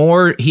had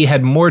more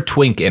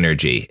twink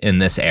energy in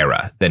this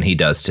era than he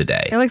does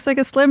today. It looks like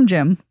a Slim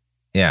Jim.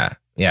 Yeah,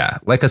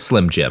 like a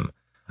Slim Jim.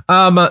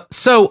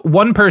 So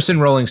one person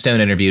Rolling Stone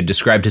interviewed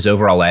described his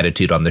overall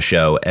attitude on the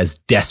show as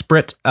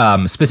desperate,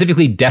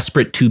 specifically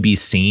desperate to be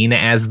seen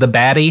as the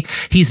baddie.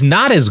 He's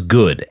not as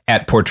good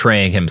at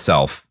portraying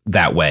himself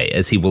that way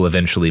as he will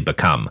eventually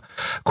become.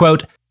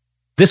 Quote,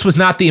 "This was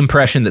not the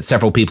impression that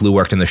several people who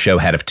worked on the show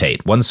had of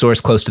Tate. One source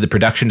close to the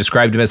production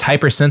described him as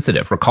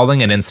hypersensitive,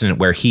 recalling an incident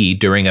where he,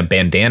 during a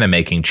bandana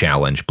making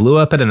challenge, blew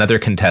up at another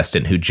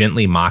contestant who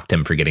gently mocked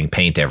him for getting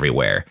paint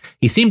everywhere.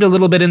 He seemed a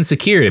little bit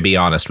insecure, to be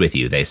honest with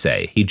you, they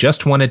say. He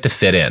just wanted to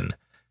fit in.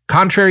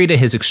 Contrary to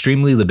his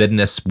extremely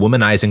libidinous,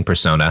 womanizing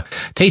persona,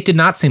 Tate did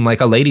not seem like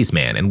a ladies'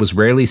 man and was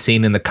rarely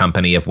seen in the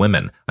company of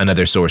women,"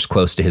 another source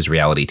close to his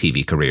reality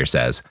TV career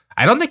says.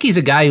 "I don't think he's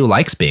a guy who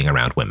likes being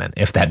around women,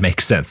 if that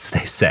makes sense,"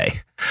 they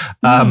say.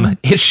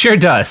 It sure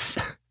does.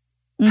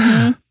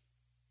 Mm-hmm.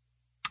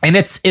 And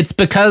it's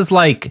because,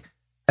 like,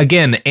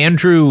 again,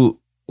 Andrew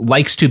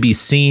likes to be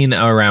seen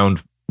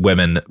around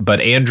women,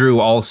 but Andrew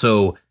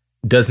also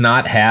does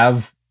not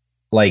have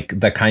like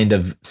the kind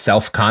of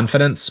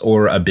self-confidence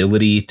or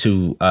ability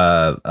to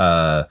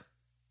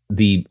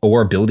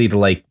ability to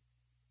like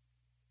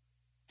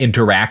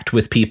interact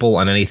with people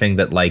on anything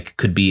that like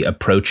could be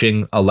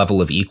approaching a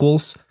level of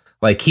equals.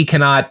 Like he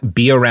cannot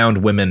be around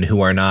women who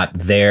are not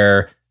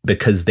there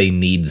because they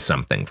need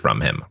something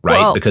from him, right?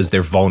 Well, because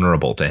they're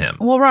vulnerable to him.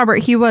 Well, Robert,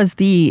 he was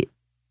the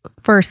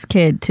first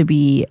kid to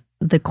be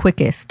the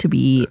quickest to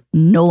be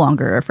no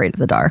longer afraid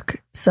of the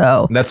dark.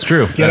 So that's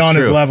true. Get on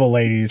his level,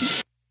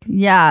 ladies.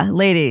 Yeah,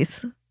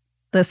 ladies,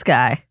 this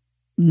guy,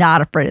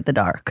 not afraid of the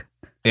dark.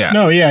 Yeah.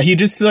 No, yeah, he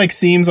just like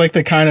seems like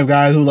the kind of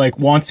guy who like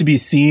wants to be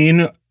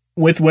seen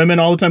with women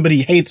all the time, but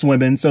he hates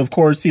women. So of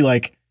course he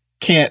like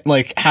can't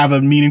like have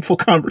a meaningful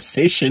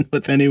conversation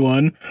with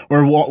anyone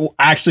or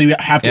actually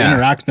have to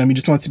interact with them. He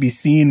just wants to be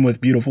seen with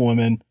beautiful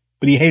women,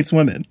 but he hates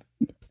women.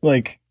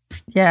 Like,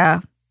 yeah.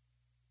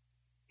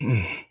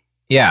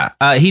 Yeah.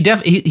 He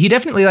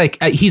definitely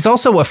like, he's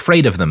also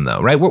afraid of them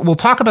though, right? We'll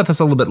talk about this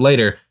a little bit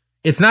later.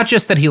 It's not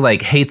just that he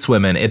like hates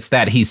women. It's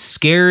that he's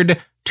scared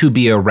to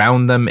be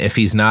around them if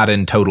he's not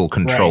in total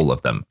control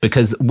of them,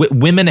 because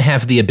women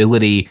have the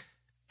ability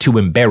to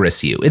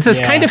embarrass you. It's this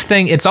kind of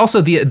thing. It's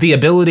also the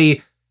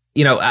ability,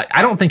 you know,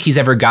 I don't think he's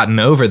ever gotten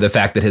over the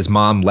fact that his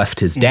mom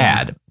left his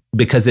dad,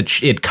 because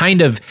it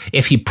kind of,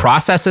 if he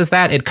processes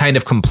that, it kind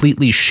of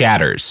completely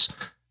shatters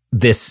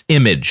this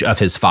image of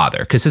his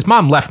father. Because his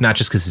mom left not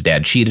just because his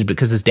dad cheated, but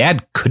because his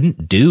dad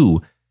couldn't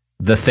do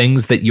the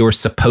things that you're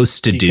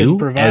supposed to do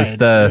as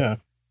the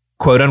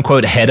quote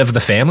unquote head of the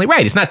family.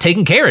 Right. He's not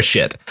taking care of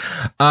shit.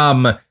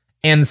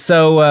 And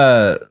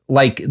so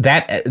like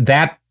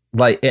that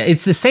like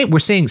it's the same. We're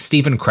seeing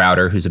Steven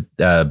Crowder, who's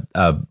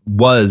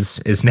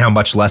is now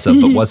much less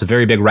of, but was a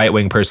very big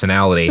right-wing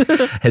personality,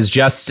 has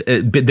just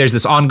there's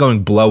this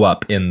ongoing blow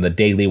up in the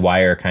Daily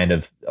Wire kind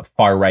of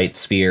far right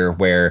sphere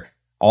where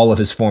all of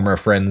his former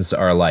friends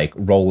are like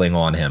rolling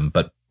on him.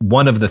 But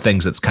one of the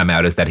things that's come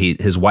out is that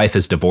his wife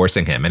is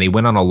divorcing him. And he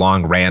went on a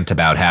long rant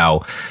about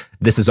how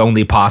this is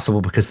only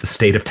possible because the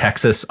state of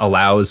Texas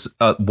allows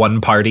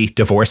one-party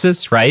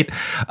divorces, right?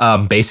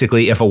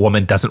 Basically, if a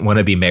woman doesn't want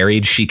to be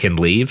married, she can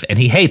leave. And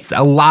he hates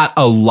a lot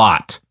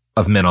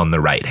of men on the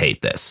right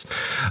hate this.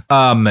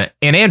 And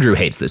Andrew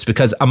hates this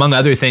because, among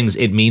other things,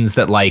 it means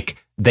that like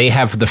they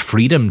have the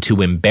freedom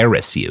to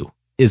embarrass you,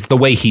 is the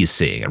way he's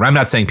seeing it. I'm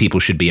not saying people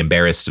should be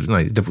embarrassed.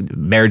 Like,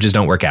 marriages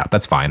don't work out.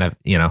 That's fine.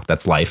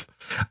 That's life.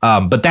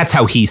 But that's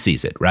how he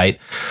sees it, right?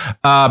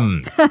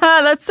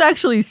 That's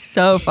actually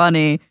so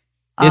funny.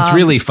 It's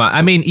really fun.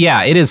 I mean,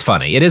 yeah, it is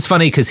funny. It is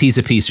funny because he's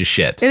a piece of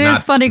shit. It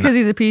is funny because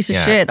he's a piece of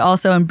shit.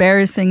 Also,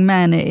 embarrassing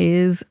men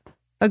is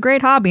a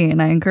great hobby,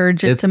 and I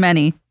encourage it to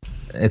many.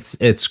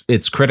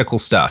 It's critical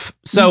stuff.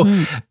 So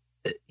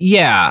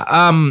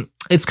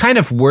it's kind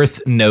of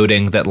worth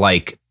noting that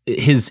like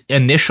his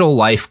initial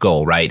life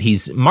goal, right?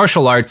 He's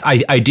martial arts.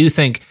 I do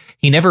think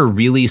he never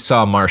really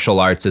saw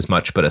martial arts as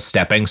much but a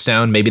stepping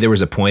stone. Maybe there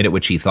was a point at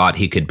which he thought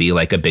he could be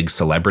like a big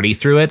celebrity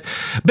through it,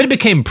 but it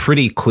became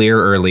pretty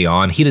clear early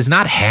on he does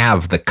not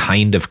have the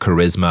kind of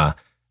charisma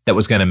that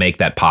was going to make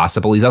that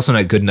possible. He's also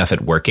not good enough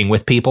at working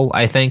with people,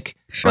 I think.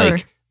 Sure.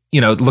 Like,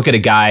 look at a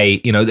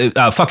guy,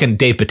 fucking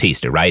Dave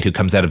Bautista, right, who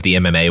comes out of the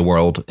MMA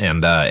world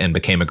and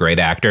became a great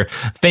actor,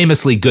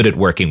 famously good at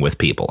working with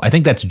people. I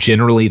think that's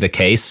generally the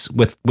case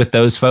with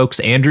those folks.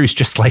 Andrew's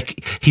just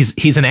like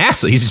he's an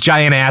asshole. He's a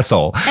giant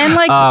asshole,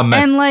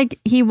 and like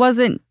he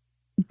wasn't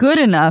good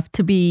enough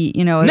to be,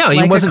 he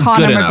like wasn't a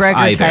Conor good enough McGregor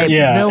either. type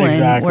villain,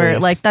 exactly. where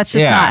like that's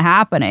just not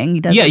happening. He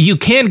doesn't, you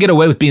can get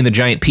away with being the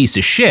giant piece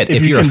of shit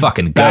if you're a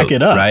fucking goat, back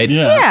it up. Right?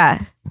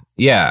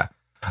 Yeah.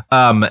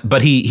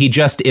 But he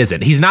just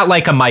isn't. He's not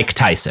like a Mike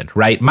Tyson,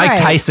 right? Mike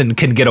Tyson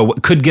could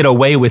get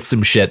away with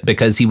some shit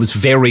because he was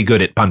very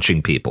good at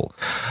punching people.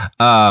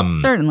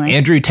 Certainly.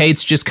 Andrew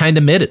Tate's just kind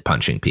of mid at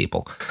punching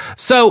people.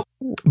 So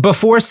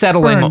before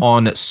settling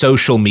on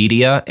social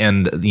media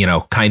and,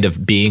 kind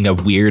of being a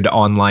weird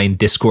online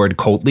Discord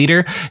cult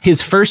leader,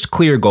 his first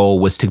clear goal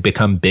was to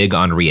become big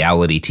on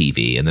reality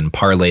TV and then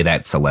parlay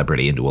that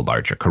celebrity into a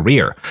larger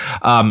career.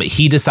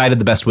 He decided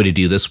the best way to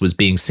do this was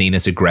being seen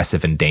as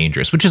aggressive and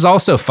dangerous, which is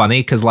also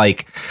funny because,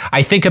 like,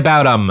 I think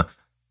about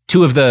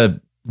two of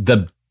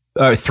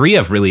three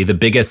of really the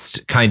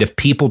biggest kind of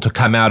people to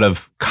come out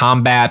of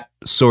combat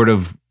sort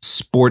of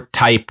sport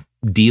type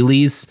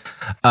dealies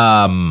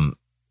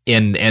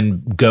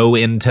and go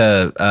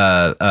into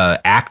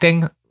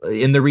acting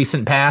in the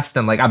recent past.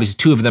 And like, obviously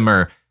two of them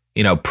are,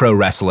 pro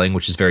wrestling,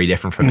 which is very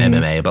different from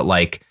MMA, but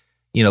like,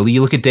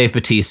 you look at Dave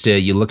Bautista,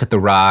 you look at The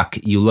Rock,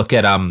 you look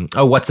at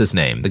what's his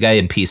name? The guy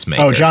in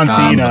Peacemaker. Oh, John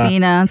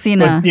Cena.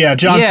 Cena. But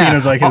John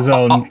Cena's like his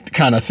own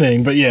kind of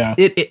thing, but yeah.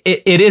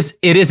 It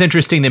is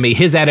interesting to me.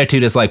 His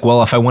attitude is like,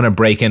 well, if I want to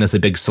break in as a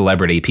big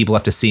celebrity, people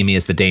have to see me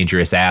as the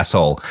dangerous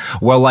asshole.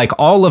 Well, like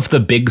all of the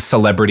big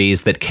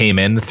celebrities that came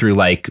in through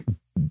like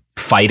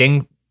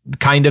fighting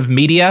kind of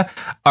media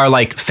are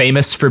like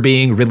famous for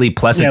being really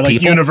pleasant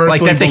people. Universally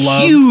like that's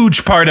beloved. A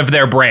huge part of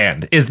their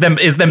brand is them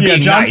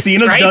being John nice,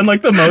 Cena's right? done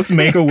like the most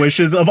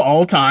Make-A-Wishes of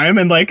all time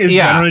and like is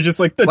generally just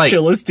like the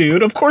chillest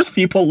dude. Of course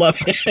people love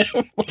him.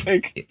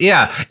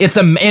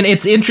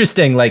 It's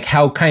interesting like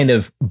how kind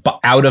of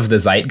out of the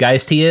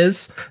zeitgeist he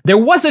is. There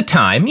was a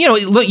time,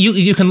 look,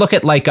 you can look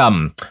at like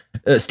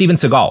Steven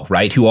Seagal,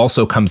 right, who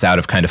also comes out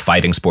of kind of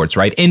fighting sports,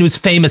 right, and who's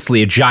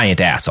famously a giant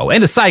asshole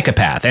and a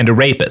psychopath and a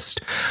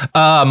rapist.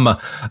 A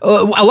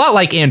lot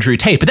like Andrew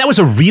Tate, but that was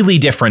a really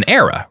different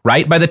era,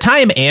 right? By the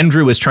time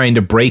Andrew was trying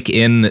to break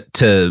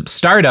into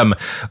stardom,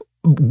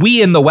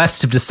 we in the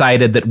West have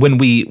decided that when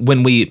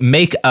we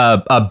make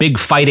a big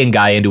fighting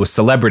guy into a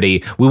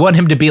celebrity, we want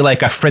him to be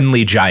like a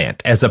friendly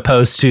giant as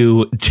opposed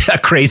to a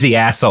crazy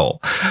asshole.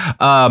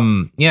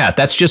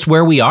 That's just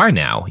where we are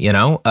now.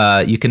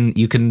 You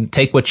can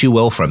take what you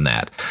will from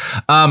that.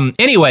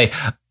 Anyway,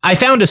 I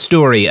found a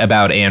story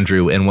about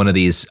Andrew in one of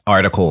these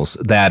articles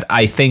that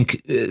I think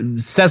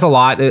says a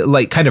lot,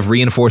 like kind of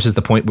reinforces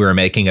the point we were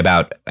making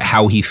about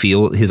how he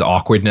feels his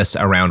awkwardness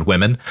around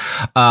women.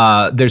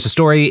 There's a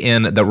story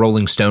in the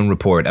Rolling Stone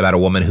report about a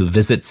woman who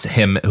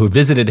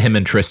visited him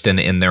and Tristan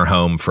in their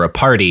home for a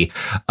party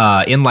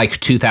in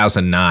like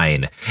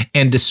 2009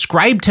 and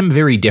described him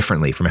very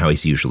differently from how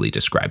he's usually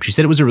described. She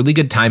said it was a really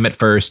good time at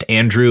first.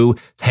 Andrew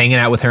is hanging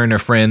out with her and her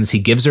friends. He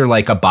gives her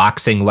like a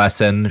boxing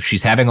lesson.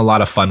 She's having a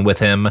lot of fun with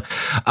him.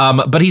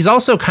 But he's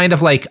also kind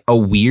of like a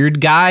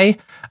weird guy.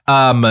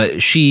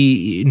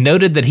 She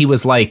noted that he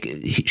was like,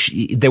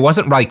 there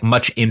wasn't like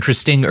much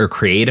interesting or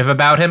creative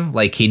about him.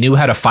 Like he knew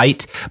how to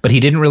fight, but he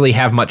didn't really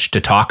have much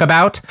to talk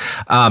about.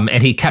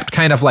 And he kept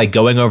kind of like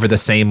going over the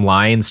same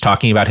lines,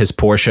 talking about his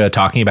Porsche,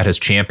 talking about his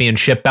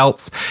championship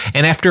belts.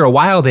 And after a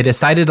while, they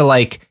decided to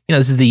like,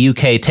 this is the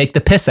UK, take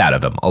the piss out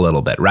of him a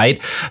little bit, right?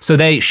 So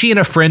she and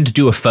a friend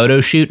do a photo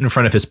shoot in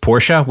front of his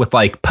Porsche with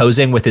like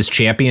posing with his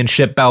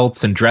championship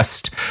belts and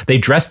they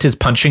dressed his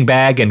punching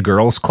bag in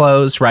girls'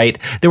 clothes, right?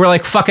 They were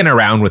like fucking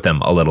around with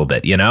him a little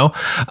bit,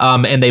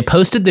 and they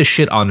posted this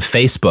shit on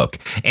Facebook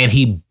and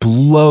he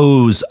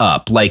blows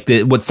up like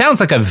what sounds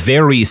like a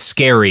very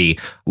scary,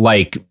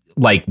 like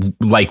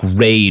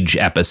rage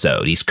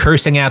episode. He's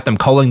cursing at them,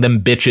 calling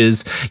them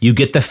bitches. You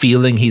get the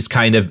feeling he's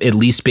kind of at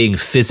least being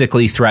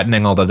physically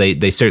threatening, although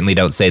they certainly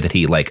don't say that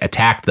he like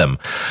attacked them.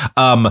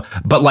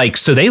 But like,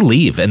 so they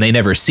leave and they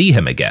never see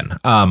him again.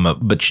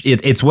 But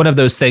it's one of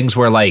those things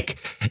where like,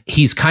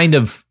 he's kind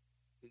of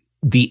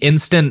the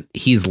instant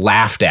he's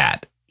laughed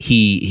at,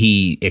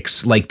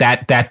 like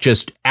that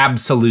just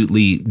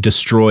absolutely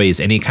destroys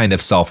any kind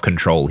of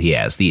self-control he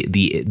has.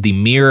 The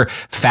mere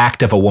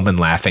fact of a woman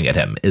laughing at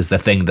him is the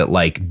thing that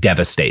like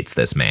devastates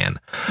this man.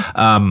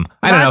 I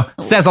don't know,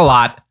 says a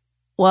lot.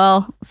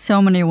 Well,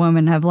 so many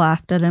women have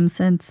laughed at him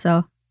since,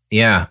 so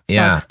yeah.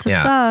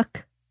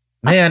 sucks.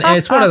 Man, and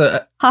it's one of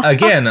the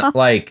again,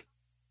 like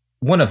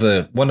one of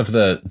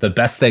the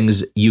best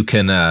things you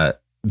can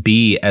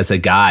be as a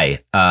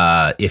guy,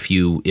 if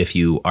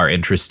you are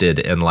interested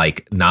in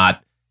like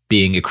not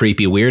being a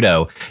creepy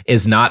weirdo,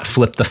 is not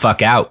flip the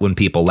fuck out when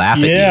people laugh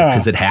at you,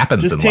 because it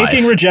happens. Just in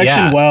taking life.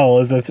 rejection well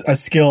is a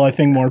skill I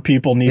think more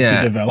people need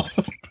to develop.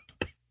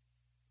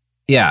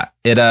 Yeah,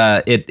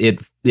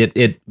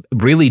 it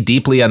really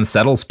deeply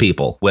unsettles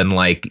people when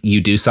like you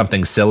do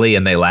something silly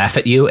and they laugh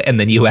at you and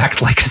then you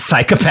act like a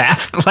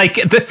psychopath. Like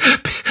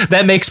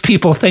that makes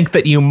people think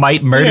that you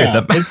might murder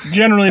them. It's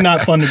generally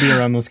not fun to be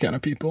around those kind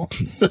of people.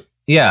 So.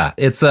 Yeah,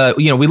 it's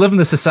we live in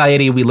the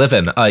society we live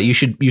in. You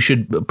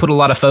should put a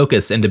lot of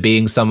focus into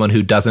being someone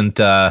who doesn't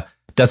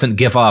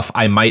give off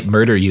 "I might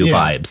murder you"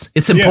 vibes.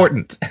 It's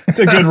important. It's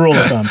a good rule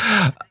of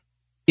thumb.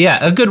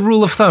 Yeah, a good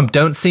rule of thumb.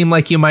 Don't seem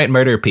like you might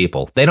murder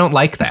people. They don't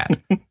like that.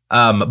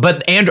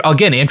 But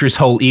Andrew's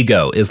whole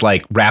ego is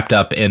like wrapped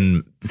up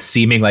in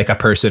seeming like a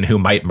person who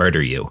might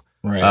murder you.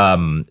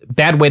 Right.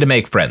 Bad way to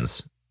make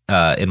friends,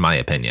 in my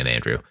opinion,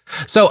 Andrew.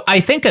 So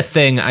I think a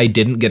thing I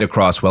didn't get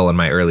across well in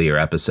my earlier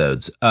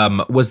episodes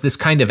was this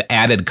kind of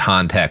added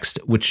context,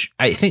 which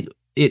I think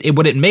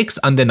what it makes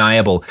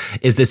undeniable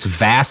is this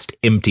vast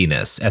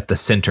emptiness at the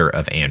center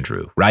of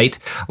Andrew, right?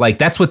 Like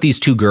that's what these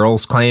two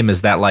girls claim,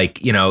 is that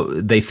like,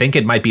 they think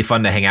it might be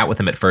fun to hang out with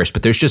him at first,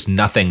 but there's just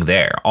nothing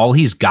there. All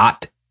he's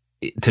got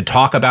to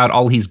talk about,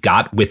 all he's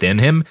got within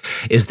him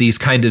is these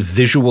kind of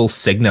visual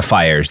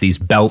signifiers, these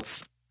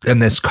belts and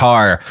this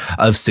car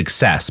of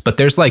success, but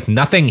there's like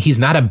nothing. He's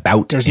not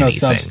about there's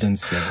anything. No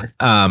substance there.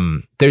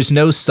 There's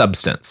no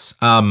substance.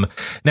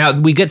 Now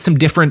we get some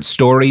different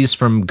stories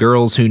from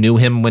girls who knew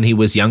him when he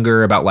was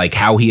younger about like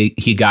how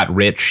he got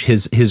rich.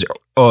 His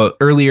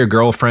earlier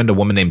girlfriend, a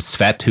woman named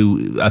Svet,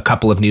 who a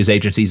couple of news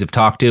agencies have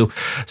talked to,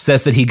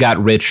 says that he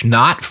got rich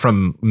not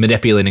from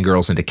manipulating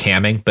girls into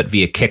camming, but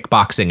via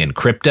kickboxing and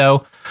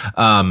crypto.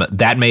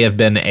 That may have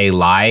been a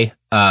lie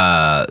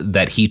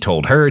that he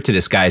told her to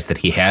disguise that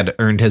he had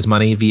earned his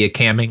money via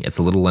camming. It's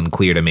a little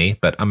unclear to me,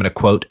 but I'm going to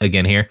quote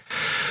again here.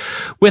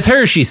 With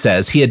her, she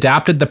says, he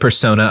adopted the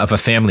persona of a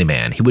family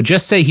man. He would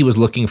just say he was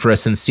looking for a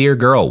sincere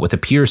girl with a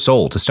pure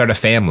soul to start a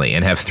family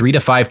and have 3 to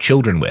 5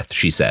 children with,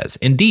 she says.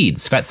 Indeed,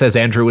 Svet says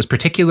Andrew was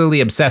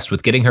particularly obsessed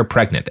with getting her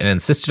pregnant and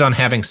insisted on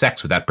having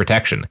sex without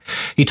protection.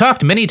 He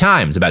talked many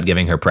times about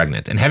getting her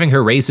pregnant and having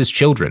her raise his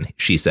children,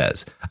 she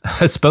says.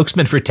 A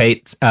spokesman for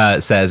Tate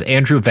says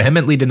Andrew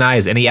vehemently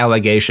denies any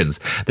allegations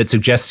that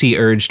suggests he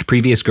urged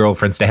previous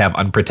girlfriends to have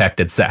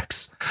unprotected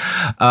sex.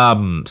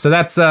 So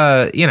that's,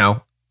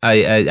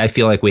 I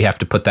feel like we have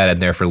to put that in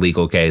there for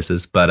legal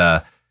cases,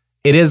 but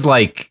it is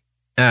like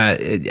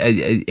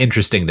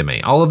interesting to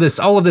me. All of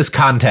this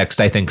context,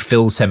 I think,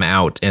 fills him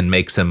out and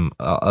makes him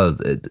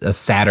a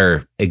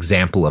sadder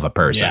example of a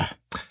person. Yeah.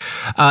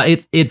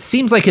 It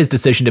seems like his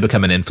decision to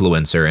become an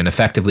influencer and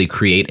effectively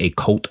create a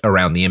cult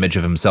around the image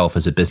of himself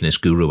as a business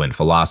guru and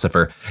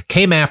philosopher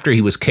came after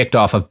he was kicked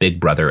off of Big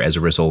Brother as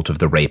a result of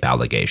the rape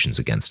allegations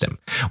against him.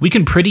 We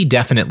can pretty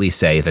definitely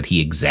say that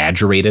he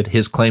exaggerated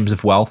his claims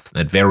of wealth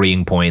at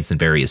varying points in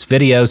various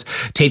videos.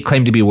 Tate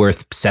claimed to be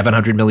worth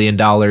 $700 million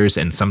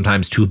and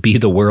sometimes to be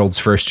the world's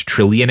first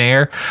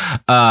trillionaire.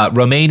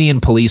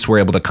 Romanian police were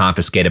able to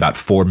confiscate about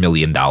 $4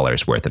 million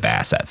worth of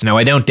assets. Now,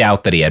 I don't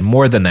doubt that he had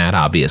more than that,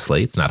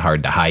 obviously. It's not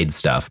hard to hide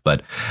stuff,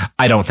 but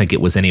I don't think it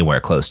was anywhere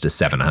close to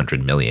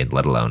 700 million,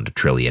 let alone $1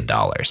 trillion.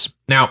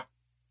 Now,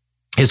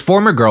 his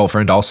former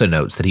girlfriend also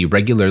notes that he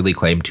regularly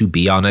claimed to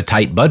be on a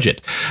tight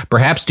budget,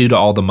 perhaps due to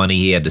all the money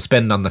he had to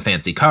spend on the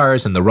fancy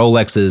cars and the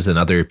Rolexes and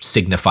other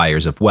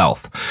signifiers of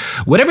wealth.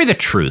 Whatever the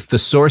truth, the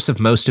source of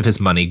most of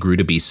his money grew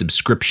to be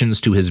subscriptions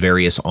to his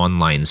various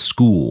online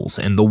schools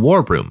and the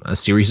War Room, a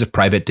series of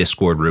private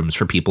Discord rooms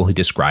for people he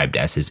described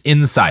as his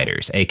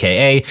insiders,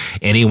 aka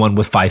anyone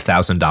with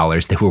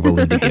 $5,000 they were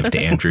willing to give to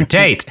Andrew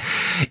Tate.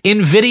 In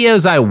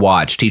videos I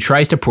watched, he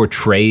tries to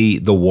portray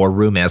the War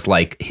Room as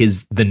like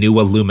the new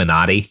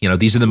Illuminati.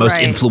 These are the most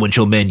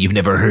influential men you've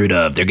never heard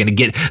of. They could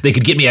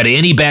get me out of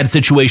any bad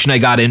situation I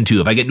got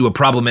into. If I get into a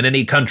problem in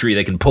any country,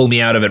 they can pull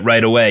me out of it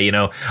right away.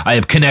 I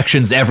have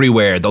connections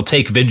everywhere. They'll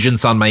take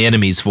vengeance on my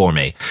enemies for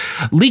me.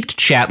 Leaked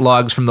chat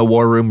logs from the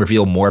War Room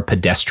reveal more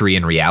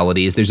pedestrian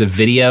realities. There's a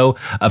video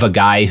of a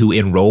guy who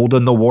enrolled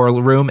in the War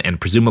Room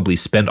and presumably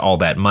spent all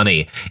that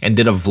money and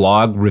did a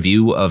vlog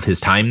review of his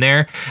time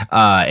there.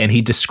 And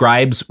he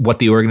describes what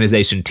the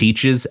organization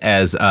teaches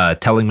as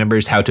telling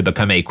members how to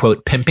become a,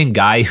 quote, pimping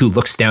guy who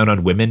looks down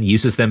on women,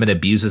 uses them and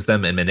abuses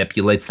them and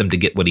manipulates them to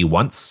get what he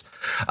wants.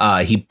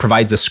 He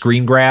provides a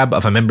screen grab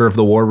of a member of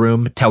the War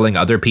Room telling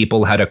other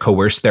people how to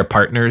coerce their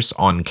partners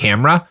on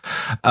camera,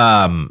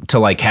 to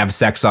like have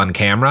sex on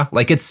camera.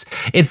 Like it's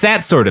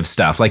that sort of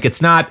stuff. Like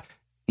it's not,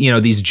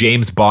 these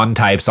James Bond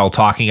types all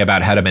talking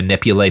about how to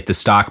manipulate the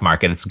stock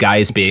market. It's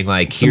guys being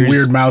like, here's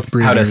weird mouth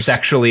breathers. How to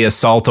sexually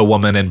assault a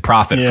woman and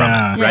profit from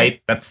it. Right.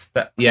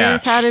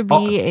 Here's how to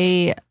be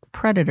a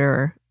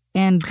predator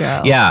and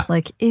go. Yeah.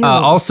 Like, ew.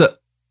 Also,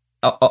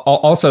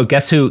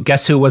 guess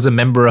who was a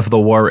member of the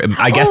War?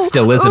 I guess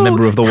still is a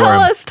member of the War.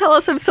 Tell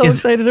us! I'm so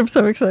excited. I'm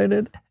so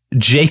excited.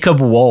 Jacob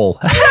Wohl.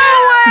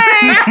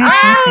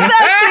 Oh,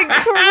 that's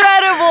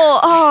incredible.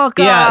 Oh,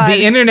 God. Yeah,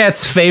 the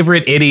internet's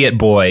favorite idiot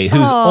boy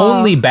whose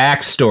only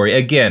backstory,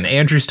 again,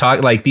 Andrew's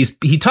talking like these,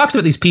 he talks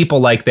about these people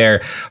like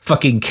they're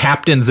fucking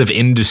captains of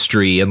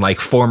industry and like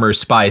former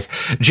spies.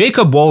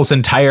 Jacob Wohl's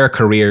entire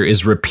career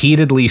is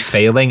repeatedly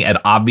failing at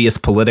obvious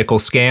political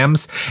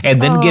scams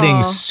and then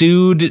getting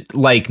sued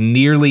like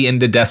nearly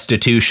into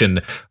destitution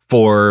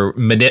for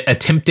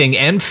attempting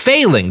and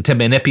failing to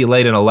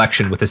manipulate an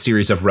election with a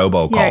series of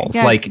robocalls.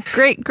 Yeah. Like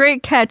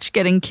great catch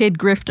getting kid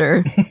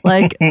grifter.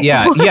 Like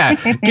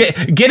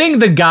getting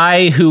the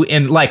guy who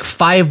in like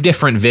 5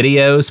 different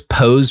videos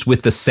posed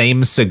with the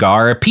same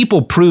cigar.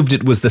 People proved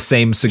it was the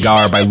same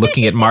cigar by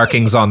looking at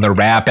markings on the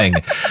wrapping,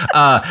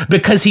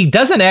 because he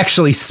doesn't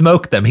actually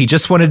smoke them. He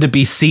just wanted to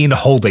be seen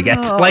holding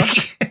it.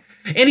 Like,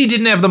 and he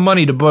didn't have the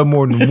money to buy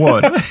more than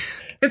one.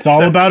 It's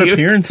all so about cute.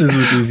 Appearances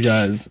with these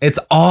guys. It's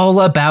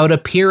all about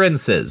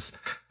appearances.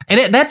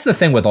 And that's the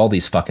thing with all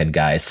these fucking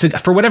guys.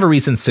 For whatever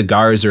reason,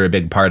 cigars are a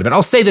big part of it.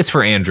 I'll say this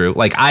for Andrew.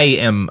 Like, I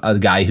am a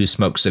guy who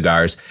smokes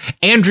cigars.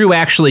 Andrew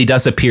actually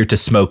does appear to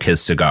smoke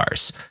his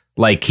cigars.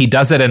 Like, he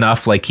does it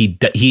enough. Like, he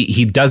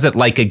does it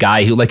like a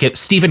guy who, like,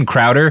 Steven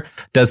Crowder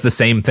does the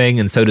same thing,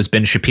 and so does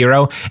Ben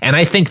Shapiro. And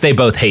I think they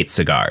both hate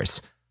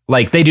cigars.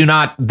 Like, they do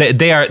not,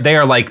 they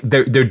are like,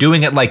 they're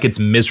doing it like it's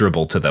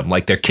miserable to them.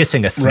 Like they're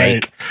kissing a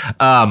snake.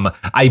 Right.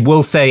 I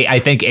will say,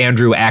 I think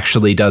Andrew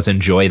actually does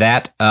enjoy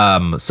that.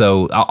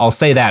 So I'll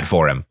say that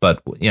for him,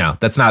 but you know,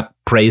 that's not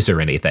praise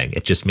or anything.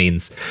 It just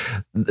means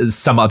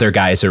some other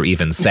guys are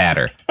even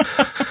sadder.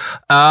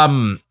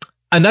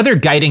 Another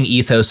guiding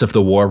ethos of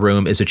the War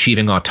Room is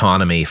achieving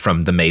autonomy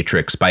from the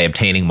Matrix by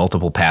obtaining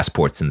multiple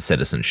passports and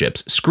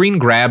citizenships. Screen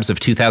grabs of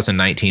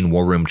 2019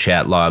 War Room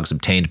chat logs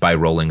obtained by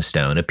Rolling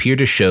Stone appear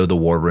to show the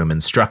War Room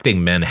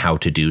instructing men how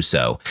to do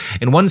so.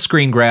 In one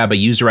screen grab, a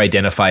user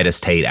identified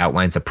as Tate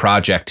outlines a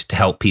project to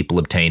help people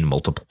obtain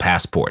multiple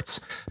passports.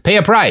 Pay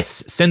a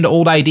price, send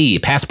old ID,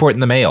 passport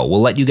in the mail.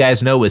 We'll let you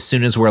guys know as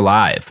soon as we're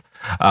live.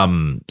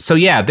 So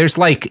yeah, there's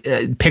like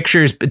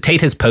pictures.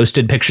 Tate has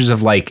posted pictures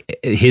of like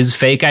his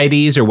fake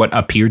IDs or what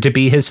appear to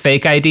be his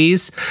fake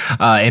IDs.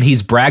 And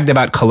he's bragged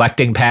about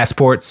collecting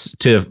passports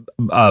to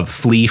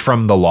flee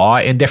from the law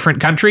in different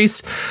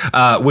countries,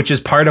 which is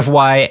part of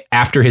why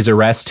after his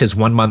arrest, his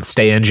 1-month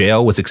stay in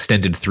jail was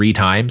extended 3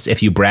 times.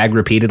 If you brag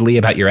repeatedly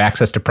about your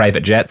access to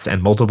private jets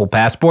and multiple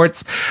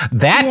passports,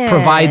 that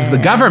provides the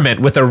government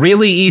with a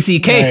really easy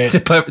case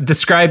to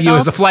describe you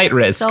as a flight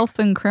risk.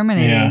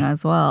 Self-incriminating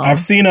as well.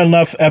 I've seen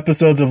enough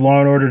episodes of Law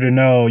and Order to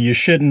know you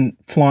shouldn't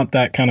flaunt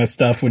that kind of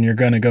stuff when you're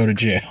going to go to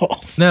jail.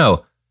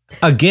 No.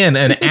 Again,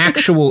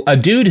 a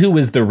dude who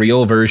is the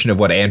real version of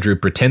what Andrew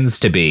pretends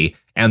to be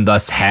and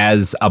thus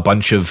has a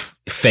bunch of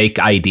fake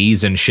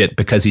IDs and shit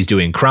because he's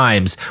doing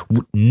crimes,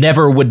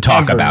 never would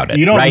talk about it.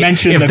 You don't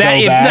mention the go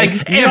bag.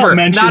 Like, ever.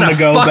 Not a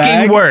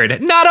fucking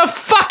word. Not a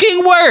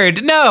fucking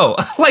word. No.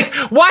 Like,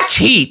 watch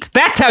Heat.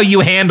 That's how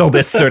you handle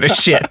this sort of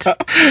shit.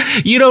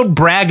 You don't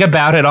brag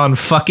about it on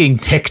fucking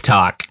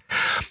TikTok.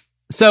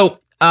 So,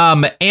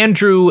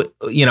 Andrew,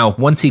 you know,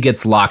 once he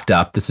gets locked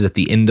up, this is at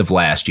the end of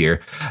last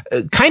year,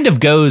 kind of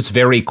goes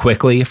very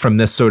quickly from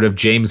this sort of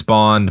James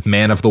Bond,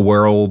 man of the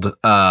world,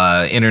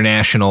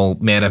 international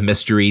man of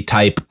mystery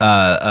type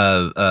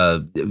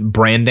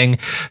branding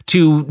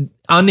to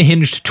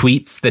unhinged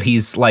tweets that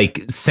he's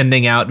like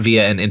sending out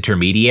via an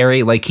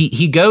intermediary. Like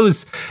he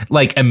goes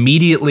like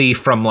immediately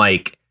from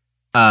like,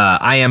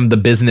 I am the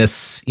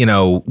business, you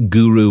know,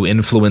 guru,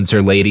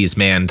 influencer, ladies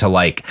man to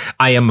like,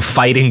 I am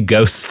fighting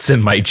ghosts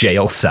in my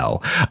jail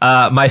cell.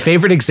 My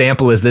favorite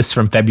example is this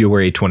from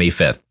February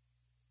 25th.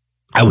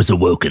 I was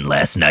awoken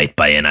last night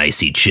by an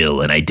icy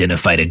chill and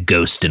identified a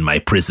ghost in my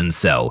prison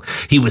cell.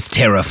 He was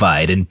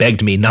terrified and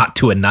begged me not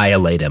to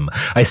annihilate him.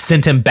 I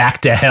sent him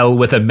back to hell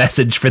with a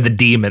message for the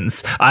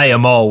demons. I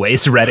am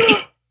always ready.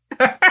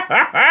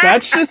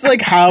 That's just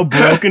like how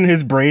broken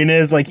his brain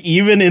is. Like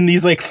even in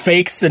these like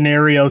fake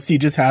scenarios, he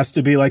just has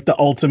to be like the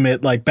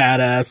ultimate like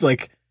badass,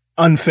 like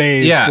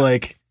unfazed. Yeah.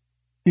 Like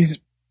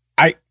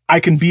I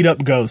can beat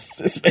up ghosts.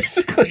 Is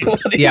basically what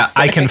he's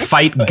saying. I can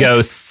fight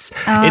ghosts.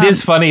 It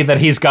is funny that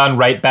he's gone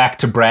right back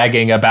to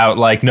bragging about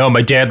like, no,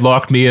 my dad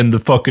locked me in the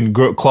fucking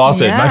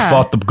closet and I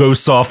fought the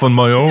ghosts off on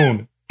my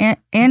own.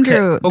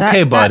 Andrew,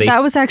 okay, buddy.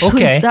 That was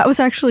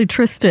actually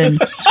Tristan.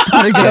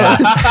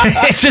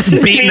 Just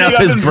beating up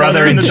his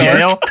brother in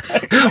jail,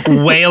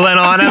 wailing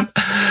on him.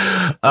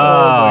 Oh,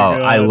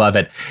 I love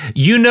it.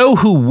 You know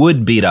who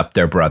would beat up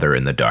their brother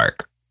in the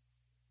dark?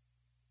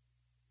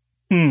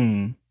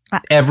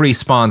 Every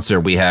sponsor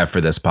we have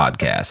for this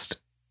podcast.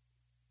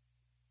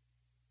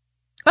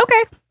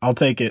 Okay. I'll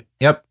take it.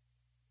 Yep.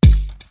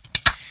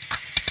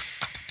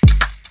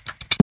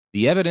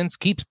 The evidence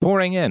keeps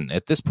pouring in.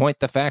 At this point,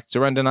 the facts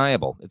are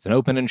undeniable. It's an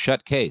open and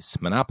shut case.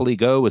 Monopoly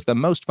Go is the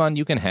most fun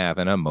you can have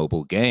in a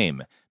mobile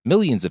game.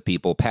 Millions of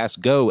people pass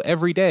Go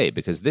every day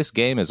because this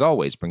game is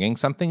always bringing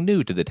something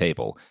new to the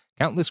table.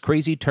 Countless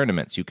crazy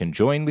tournaments you can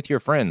join with your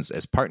friends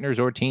as partners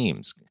or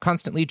teams.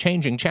 Constantly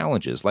changing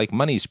challenges like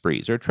money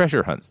sprees or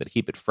treasure hunts that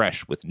keep it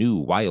fresh with new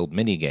wild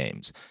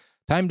minigames.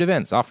 Timed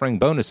events offering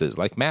bonuses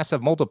like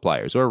massive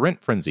multipliers or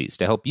rent frenzies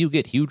to help you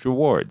get huge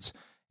rewards.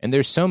 And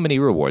there's so many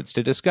rewards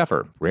to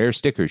discover. Rare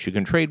stickers you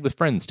can trade with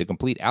friends to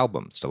complete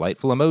albums,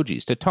 delightful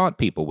emojis to taunt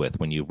people with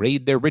when you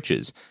raid their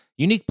riches,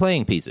 unique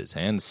playing pieces,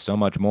 and so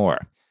much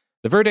more.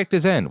 The verdict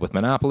is in with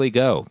Monopoly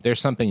Go. There's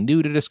something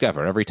new to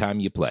discover every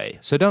time you play.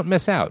 So don't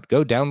miss out.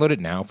 Go download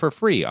it now for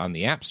free on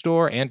the App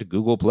Store and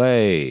Google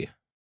Play.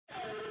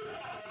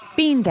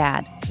 Bean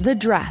Dad, The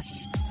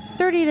Dress,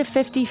 30 to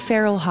 50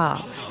 feral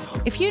hogs.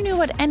 If you knew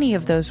what any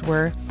of those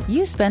were,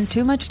 you spend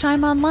too much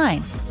time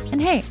online.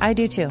 And hey, I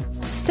do too.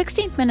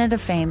 16th Minute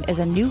of Fame is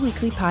a new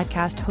weekly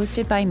podcast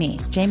hosted by me,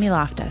 Jamie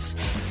Loftus,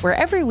 where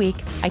every week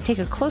I take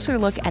a closer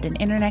look at an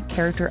internet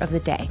character of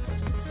the day.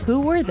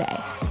 Who were they?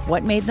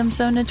 What made them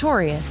so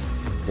notorious?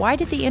 Why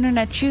did the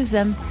internet choose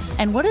them?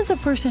 And what does a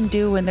person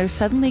do when they're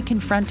suddenly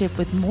confronted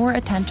with more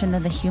attention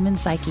than the human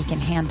psyche can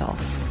handle?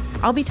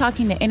 I'll be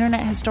talking to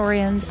internet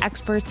historians,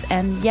 experts,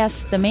 and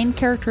yes, the main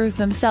characters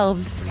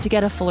themselves to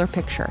get a fuller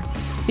picture.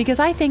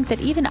 Because I think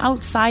that even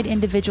outside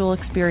individual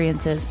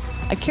experiences,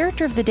 a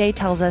character of the day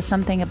tells us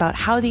something about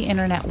how the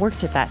internet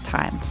worked at that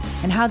time,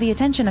 and how the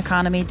attention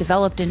economy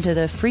developed into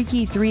the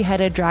freaky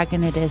three-headed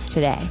dragon it is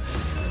today.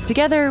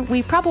 Together,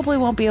 we probably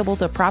won't be able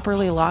to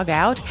properly log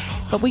out,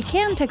 but we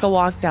can take a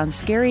walk down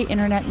scary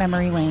internet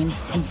memory lane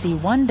and see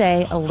one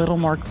day a little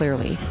more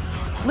clearly.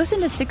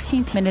 Listen to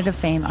 16th Minute of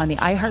Fame on the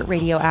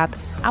iHeartRadio app,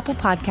 Apple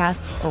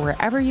Podcasts, or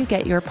wherever you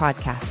get your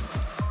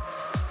podcasts.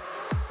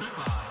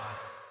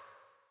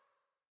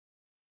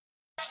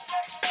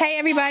 Hey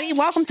everybody,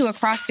 welcome to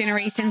Across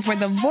Generations, where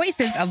the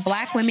voices of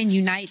Black women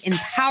unite in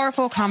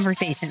powerful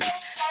conversations.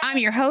 I'm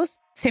your host,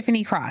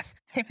 Tiffany Cross.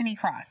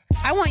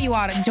 I want you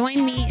all to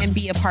join me and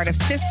be a part of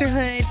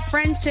sisterhood,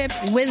 friendship,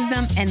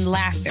 wisdom, and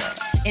laughter.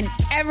 In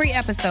every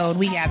episode,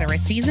 we gather a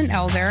seasoned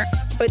elder.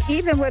 But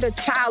even with a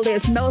child,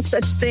 there's no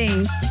such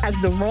thing as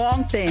the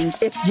wrong thing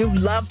if you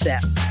love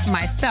them.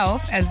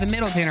 Myself, as the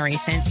middle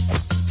generation.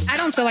 I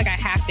don't feel like I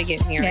have to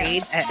get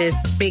married at this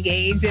big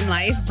age in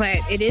life, but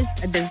it is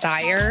a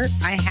desire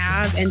I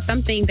have and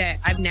something that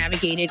I've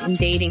navigated in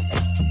dating.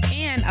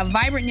 And a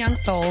vibrant young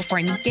soul for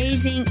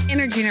engaging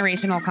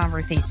intergenerational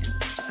conversations.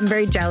 I'm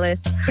very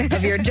jealous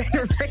of your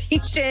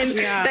generation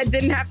that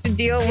didn't have to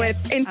deal with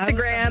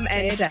Instagram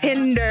and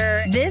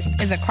Tinder. This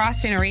is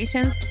Across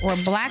Generations, where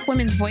Black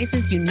women's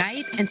voices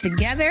unite, and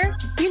together,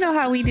 you know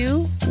how we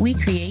do, we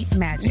create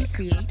magic.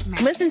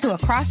 Listen to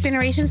Across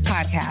Generations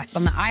podcast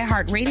on the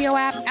iHeartRadio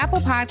app, Apple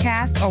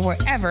Podcasts, or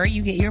wherever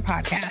you get your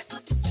podcasts.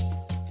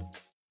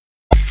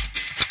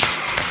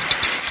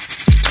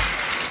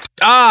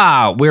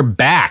 We're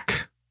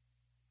back.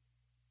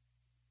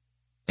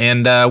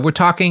 And we're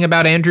talking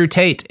about Andrew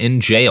Tate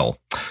in jail.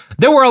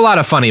 There were a lot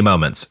of funny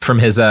moments from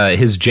his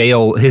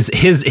jail,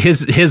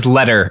 his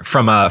letter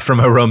from a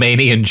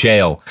Romanian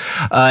jail.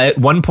 At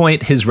one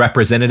point, his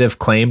representative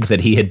claimed that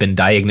he had been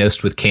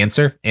diagnosed with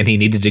cancer and he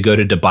needed to go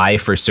to Dubai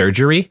for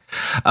surgery.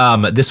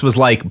 This was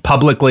like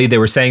publicly, they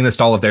were saying this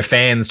to all of their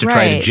fans to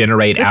try to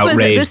generate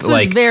outrage. This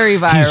was very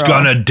viral. He's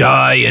gonna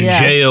die in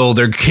jail.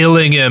 They're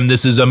killing him.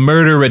 This is a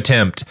murder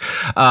attempt.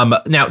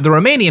 Now, the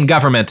Romanian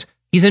government,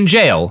 he's in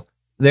jail.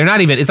 They're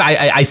not even,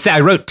 I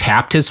wrote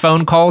tapped his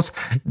phone calls.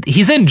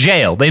 He's in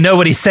jail. They know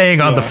what he's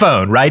saying on the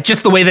phone, right?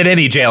 Just the way that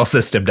any jail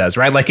system does,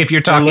 right? Like if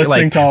you're talking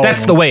like,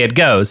 that's the way it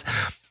goes.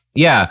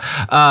 Yeah.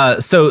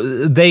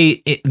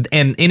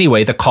 And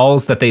anyway, the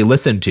calls that they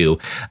listen to,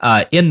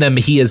 in them,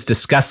 he is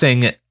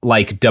discussing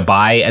like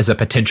Dubai as a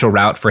potential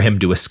route for him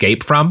to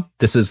escape from.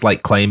 This is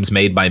like claims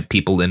made by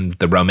people in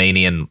the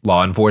Romanian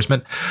law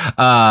enforcement.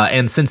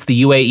 And since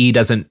the UAE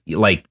doesn't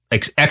like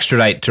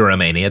extradite to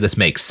Romania, this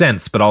makes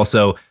sense, but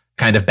also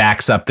kind of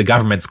backs up the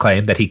government's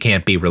claim that he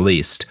can't be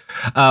released.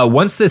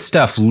 Once this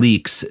stuff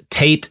leaks,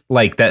 Tate,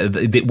 like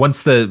that,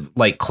 once the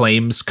like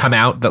claims come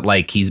out that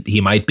like he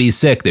might be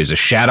sick, there's a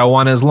shadow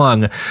on his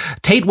lung,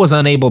 Tate was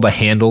unable to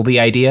handle the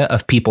idea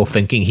of people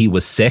thinking he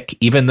was sick,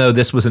 even though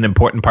this was an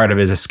important part of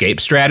his escape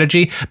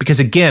strategy. Because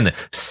again,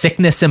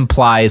 sickness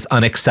implies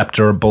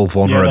unacceptable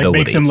vulnerability.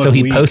 Like makes him look so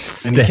he weak,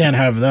 posts and you can't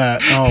have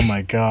that. Oh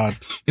my God.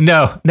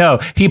 No,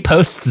 he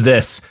posts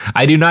this.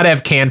 I do not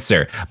have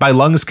cancer. My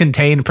lungs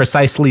contain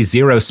precisely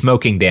 0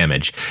 smoking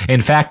damage.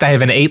 In fact, I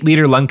have an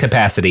 8-liter lung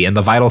capacity and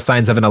the vital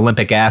signs of an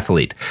Olympic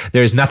athlete.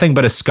 There is nothing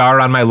but a scar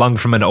on my lung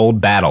from an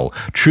old battle.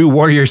 True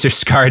warriors are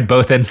scarred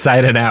both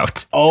inside and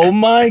out. Oh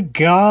my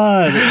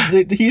God.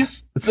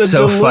 He's the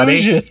so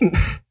delusion. Funny.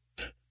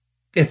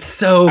 It's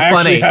so funny. I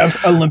actually have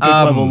Olympic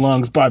level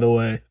lungs, by the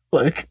way.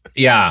 Like,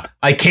 yeah,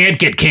 I can't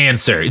get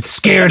cancer. It's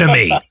scared of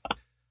me.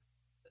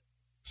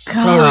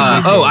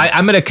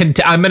 I'm gonna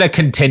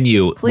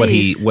continue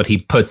Please. what he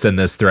puts in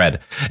this thread.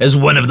 As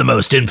one of the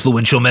most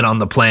influential men on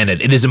the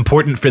planet, it is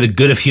important for the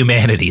good of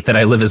humanity that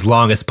I live as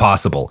long as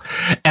possible.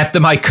 At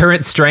my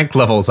current strength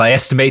levels, I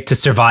estimate to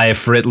survive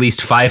for at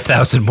least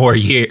 5,000 more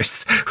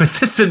years. With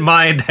this in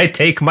mind, I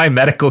take my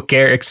medical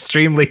care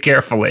extremely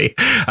carefully.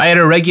 I had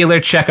a regular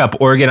checkup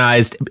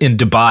organized in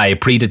Dubai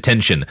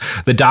pre-detention.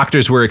 The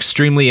doctors were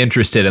extremely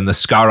interested in the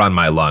scar on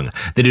my lung.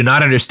 They do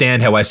not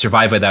understand how I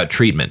survive without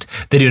treatment.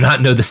 They do not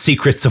know the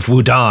secrets of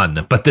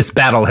Wudon, but this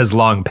battle has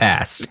long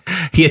passed.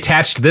 He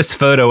attached this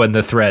photo in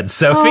the thread.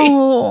 Sophie?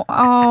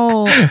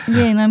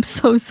 Ian, I'm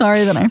so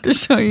sorry that I have to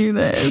show you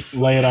this.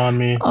 Lay it on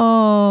me.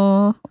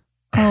 Oh,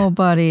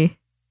 buddy.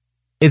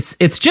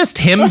 It's just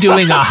him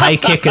doing a high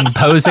kick and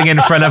posing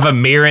in front of a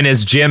mirror in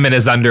his gym in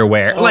his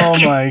underwear. Oh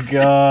my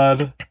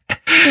God.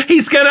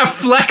 He's gonna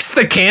flex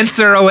the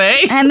cancer away.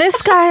 And this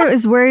guy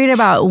is worried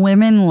about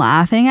women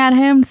laughing at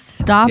him.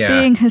 Stop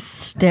being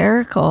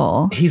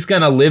hysterical. He's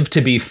gonna live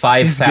to be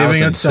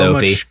 5,000,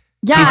 Sophie.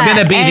 Yeah, he's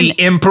gonna be the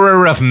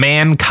emperor of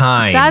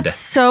mankind. That's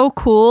so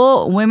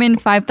cool. Women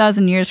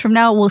 5,000 years from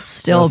now will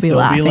still be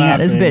laughing at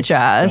his bitch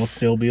ass. They'll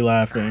still be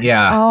laughing.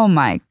 Yeah. Oh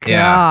my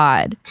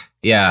God.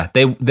 Yeah,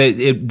 they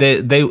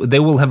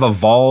will have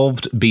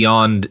evolved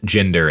beyond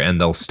gender, and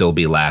they'll still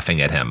be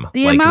laughing at him.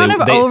 The amount of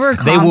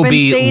overcompensating. They will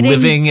be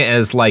living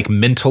as like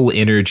mental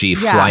energy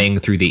flying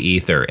through the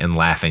ether and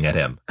laughing at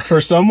him. For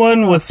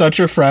someone with such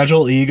a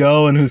fragile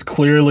ego and who's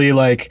clearly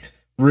like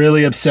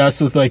really obsessed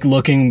with like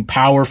looking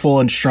powerful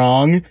and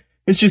strong,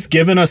 it's just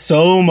given us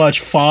so much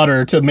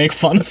fodder to make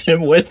fun of him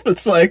with.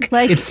 It's like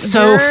it's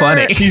so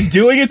funny. He's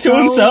doing it to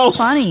himself.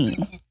 Funny.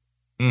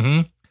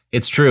 Mm-hmm.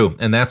 It's true,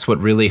 and that's what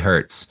really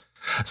hurts.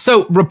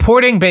 So,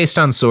 reporting based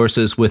on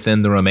sources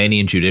within the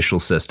Romanian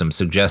judicial system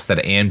suggests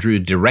that Andrew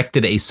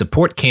directed a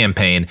support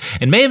campaign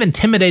and may have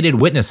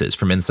intimidated witnesses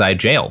from inside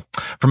jail.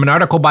 From an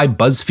article by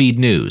BuzzFeed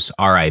News,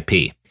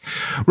 RIP.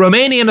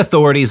 Romanian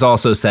authorities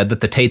also said that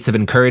the Tates have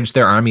encouraged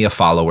their army of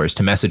followers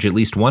to message at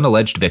least one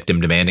alleged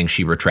victim demanding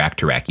she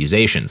retract her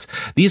accusations.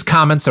 These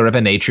comments are of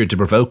a nature to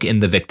provoke in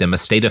the victim a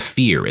state of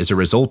fear as a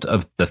result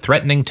of the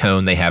threatening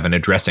tone they have in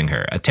addressing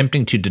her,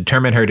 attempting to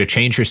determine her to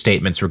change her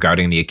statements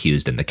regarding the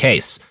accused in the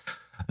case.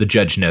 The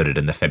judge noted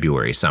in the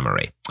February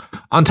summary.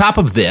 On top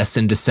of this,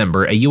 in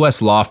December, a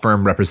U.S. law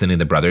firm representing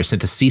the brothers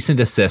sent a cease and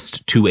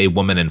desist to a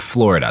woman in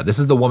Florida. This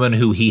is the woman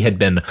who he had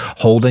been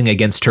holding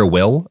against her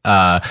will,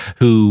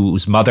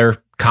 whose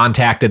mother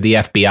contacted the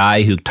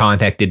FBI, who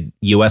contacted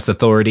U.S.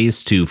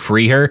 authorities to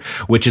free her,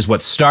 which is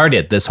what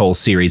started this whole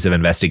series of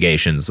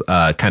investigations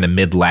kind of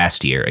mid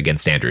last year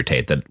against Andrew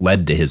Tate that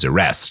led to his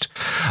arrest.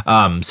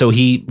 So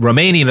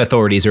Romanian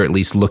authorities are at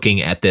least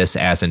looking at this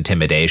as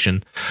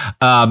intimidation.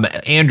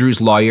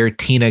 Andrew's lawyer,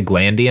 Tina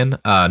Glandian,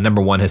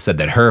 number one, has said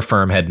that her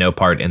firm had no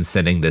part in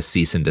sending this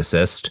cease and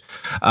desist.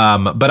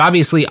 But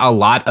obviously a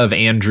lot of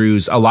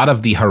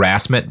the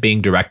harassment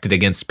being directed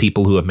against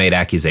people who have made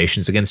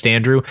accusations against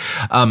Andrew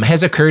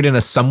has occurred in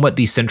a somewhat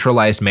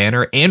decentralized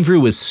manner.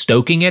 Andrew is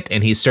stoking it,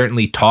 and he's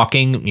certainly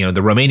talking.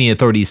 The Romanian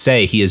authorities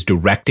say he is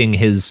directing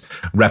his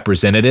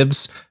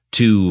representatives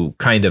to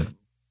kind of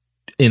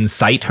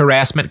incite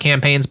harassment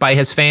campaigns by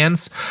his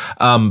fans.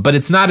 But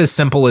it's not as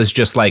simple as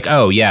just like,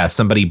 oh yeah,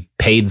 somebody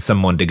paid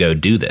someone to go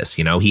do this.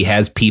 He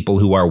has people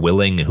who are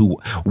willing, who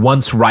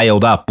once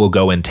riled up will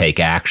go and take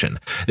action.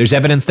 There's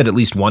evidence that at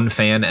least one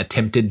fan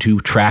attempted to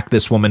track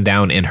this woman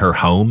down in her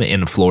home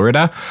in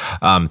Florida.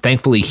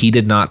 Thankfully, he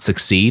did not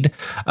succeed.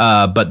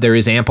 But there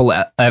is ample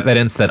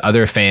evidence that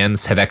other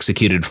fans have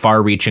executed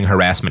far-reaching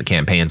harassment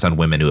campaigns on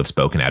women who have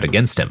spoken out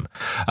against him.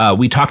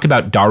 We talked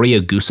about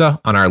Daria Gusa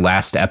on our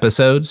last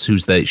episodes,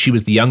 she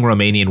was the young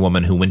Romanian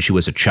woman who, when she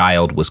was a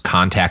child, was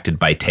contacted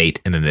by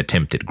Tate in an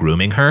attempt at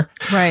grooming her.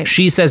 Right.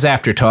 She says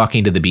after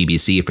talking to the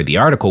BBC for the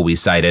article we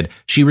cited,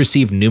 she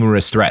received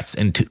numerous threats,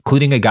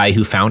 including a guy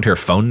who found her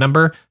phone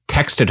number,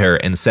 texted her,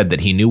 and said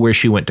that he knew where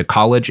she went to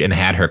college and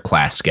had her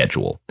class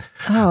schedule.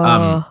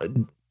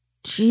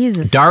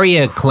 Jesus.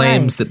 Daria Christ.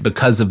 claims that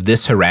because of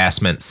this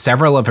harassment,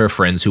 several of her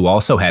friends who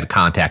also had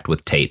contact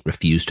with Tate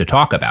refused to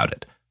talk about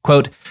it.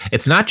 Quote,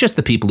 "It's not just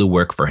the people who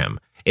work for him.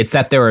 It's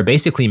that there are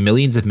basically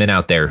millions of men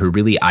out there who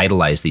really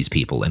idolize these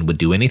people and would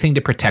do anything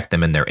to protect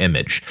them and their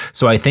image.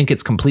 So I think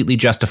it's completely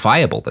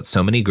justifiable that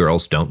so many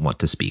girls don't want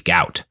to speak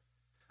out."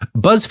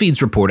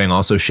 BuzzFeed's reporting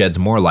also sheds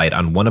more light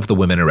on one of the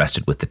women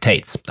arrested with the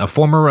Tates, a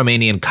former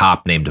Romanian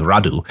cop named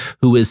Radu,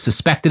 who is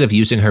suspected of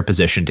using her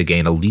position to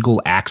gain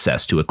illegal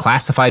access to a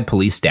classified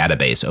police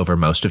database over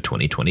most of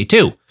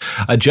 2022.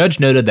 A judge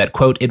noted that,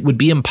 quote, "It would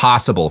be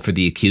impossible for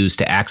the accused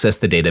to access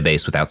the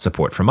database without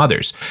support from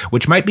others,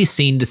 which might be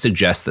seen to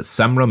suggest that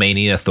some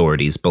Romanian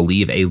authorities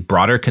believe a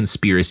broader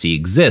conspiracy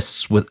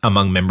exists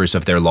among members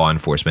of their law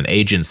enforcement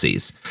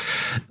agencies."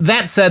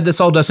 That said,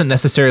 this all doesn't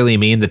necessarily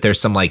mean that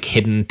there's some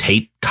hidden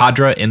Tate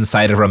cadre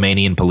inside of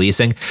Romanian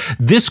policing.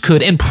 This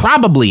could, and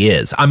probably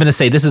is, I'm going to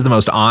say this is the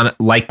most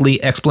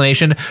likely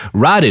explanation.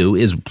 Radu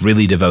is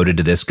really devoted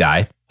to this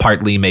guy.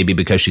 partly maybe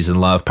because she's in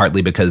love,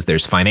 partly because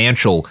there's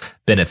financial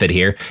benefit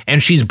here.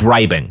 And she's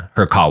bribing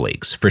her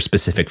colleagues for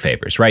specific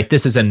favors, right?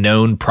 This is a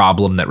known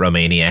problem that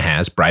Romania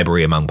has,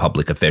 bribery among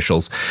public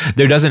officials.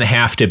 There doesn't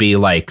have to be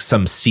like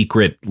some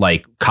secret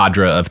like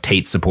cadre of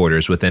Tate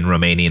supporters within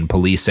Romanian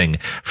policing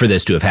for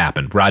this to have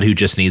happened. Radu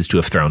just needs to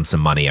have thrown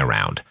some money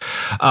around.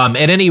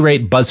 At any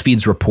rate,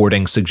 BuzzFeed's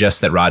reporting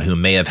suggests that Radu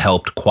may have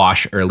helped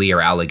quash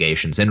earlier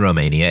allegations in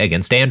Romania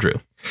against Andrew.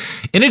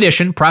 In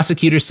addition,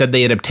 prosecutors said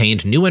they had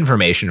obtained new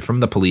information from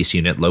the police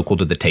unit local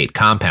to the Tate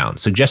compound,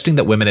 suggesting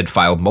that women had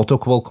filed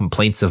multiple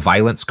complaints of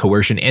violence,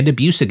 coercion, and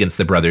abuse against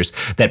the brothers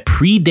that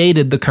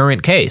predated the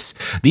current case.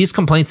 These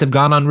complaints have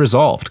gone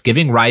unresolved,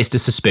 giving rise to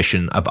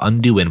suspicion of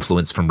undue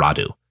influence from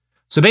Radu.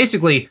 So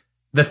basically,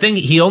 the thing,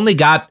 he only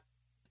got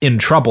in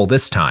trouble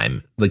this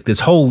time. Like, this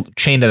whole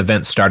chain of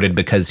events started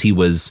because he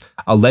was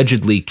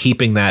allegedly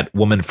keeping that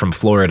woman from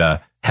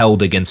Florida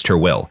held against her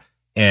will.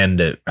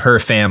 And her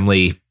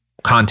family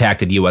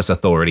contacted U.S.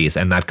 authorities,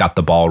 and that got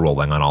the ball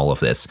rolling on all of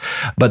this.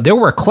 But there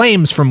were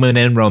claims from women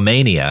in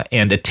Romania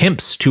and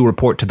attempts to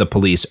report to the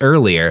police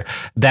earlier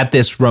that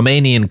this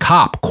Romanian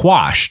cop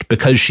quashed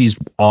because she's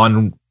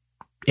on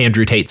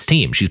Andrew Tate's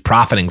team. She's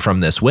profiting from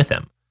this with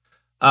him.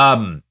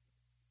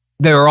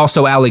 There are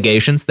also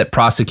allegations that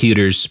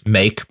prosecutors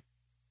make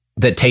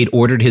that Tate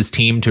ordered his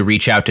team to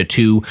reach out to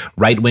two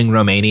right-wing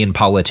Romanian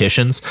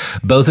politicians.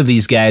 Both of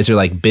these guys are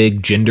like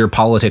big gender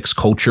politics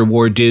culture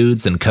war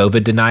dudes and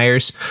COVID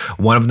deniers.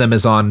 One of them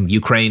is on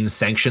Ukraine's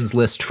sanctions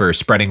list for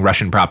spreading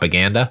Russian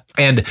propaganda.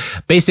 And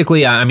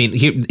basically, I mean,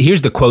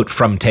 here's the quote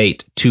from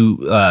Tate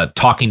to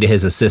talking to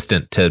his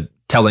assistant to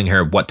telling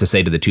her what to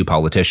say to the two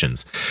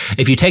politicians.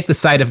 "If you take the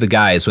side of the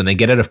guys, when they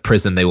get out of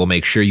prison, they will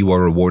make sure you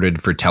are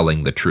rewarded for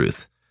telling the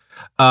truth."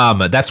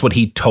 That's what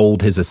he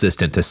told his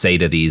assistant to say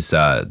to these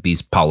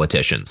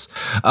politicians.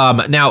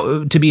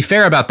 Now, to be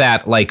fair about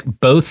that, like,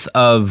 both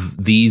of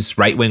these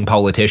right-wing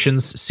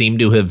politicians seem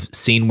to have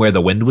seen where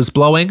the wind was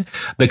blowing,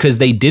 because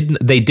they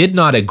did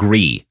not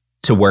agree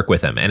to work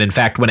with him. And in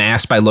fact, when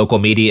asked by local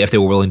media if they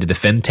were willing to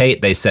defend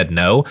Tate, they said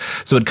no.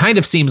 So it kind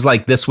of seems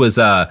like this was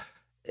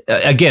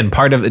again,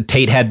 part of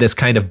Tate had this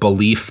kind of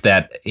belief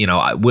that, you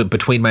know,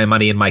 between my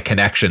money and my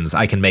connections,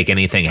 I can make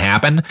anything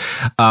happen.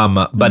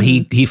 But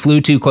he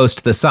flew too close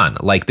to the sun.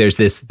 Like, there's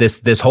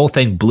this whole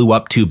thing blew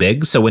up too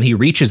big. So when he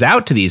reaches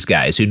out to these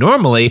guys who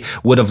normally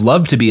would have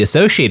loved to be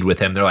associated with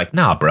him, they're like,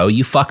 "Nah, bro,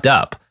 you fucked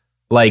up."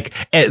 Like,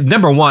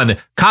 number one,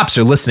 cops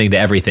are listening to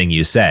everything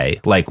you say.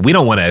 Like, we're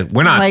not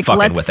like,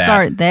 fucking with that. Let's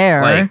start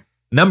there. Like,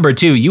 number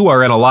two, you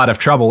are in a lot of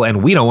trouble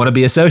and we don't want to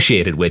be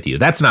associated with you.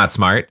 That's not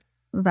smart.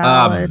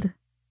 Valid.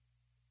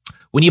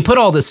 When you put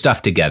all this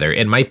stuff together,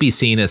 it might be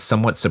seen as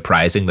somewhat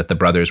surprising that the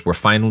brothers were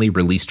finally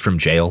released from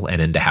jail and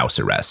into house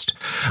arrest.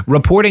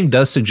 Reporting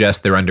does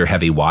suggest they're under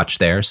heavy watch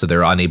there, so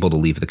they're unable to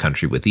leave the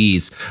country with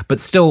ease. But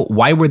still,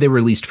 why were they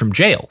released from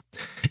jail?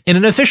 In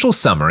an official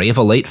summary of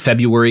a late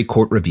February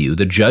court review,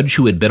 the judge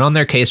who had been on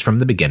their case from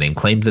the beginning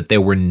claimed that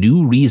there were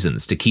new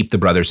reasons to keep the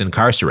brothers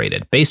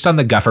incarcerated, based on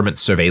the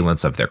government's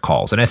surveillance of their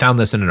calls. And I found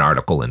this in an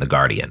article in The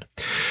Guardian.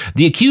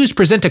 "The accused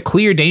present a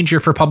clear danger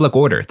for public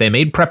order. They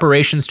made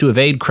preparations to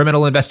evade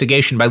criminal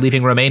investigation by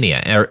leaving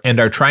Romania and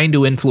are trying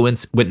to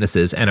influence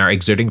witnesses and are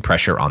exerting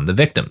pressure on the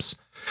victims."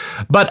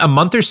 But a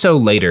month or so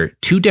later,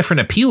 two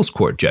different appeals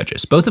court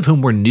judges, both of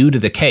whom were new to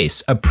the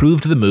case,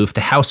 approved the move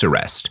to house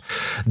arrest.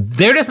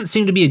 There doesn't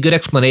seem to be a good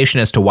explanation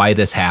as to why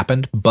this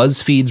happened.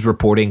 BuzzFeed's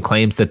reporting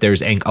claims that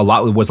there's a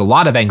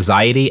lot of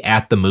anxiety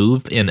at the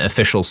move in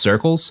official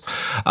circles.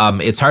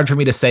 It's hard for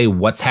me to say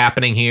what's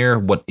happening here,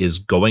 what is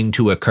going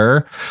to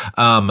occur.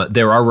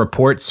 There are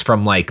reports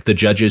from like the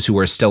judges who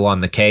are still on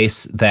the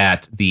case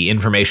that the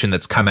information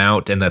that's come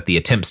out and that the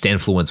attempts to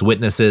influence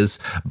witnesses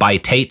by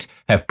Tate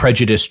have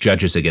prejudiced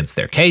judges against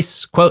their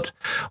case. Quote,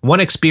 "One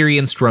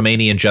experienced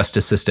Romanian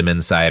justice system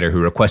insider who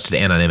requested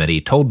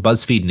anonymity told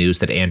BuzzFeed News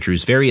that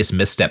Andrew's various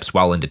missteps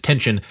while in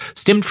detention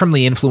stemmed from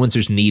the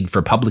influencer's need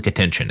for public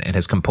attention and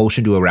his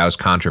compulsion to arouse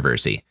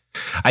controversy.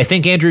 I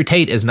think Andrew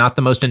Tate is not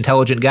the most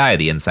intelligent guy,"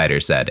 the insider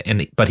said,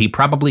 but he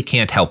probably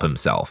can't help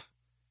himself.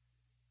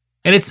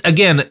 And it's,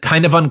 again,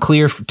 kind of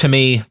unclear to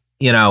me.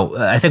 You know,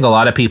 I think a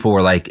lot of people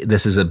were like,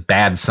 this is a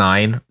bad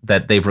sign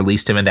that they've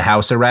released him into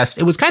house arrest.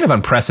 It was kind of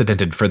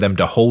unprecedented for them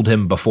to hold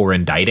him before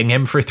indicting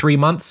him for 3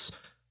 months.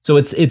 So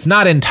it's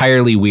not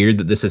entirely weird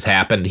that this has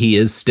happened. He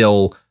is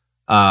still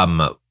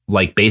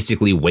like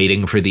basically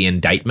waiting for the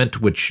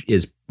indictment, which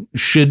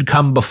should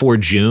come before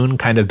June,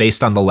 kind of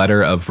based on the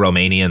letter of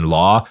Romanian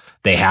law.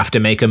 They have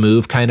to make a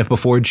move kind of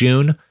before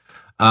June.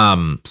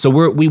 So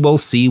we will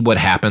see what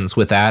happens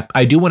with that.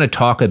 I do want to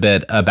talk a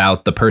bit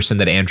about the person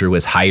that Andrew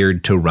has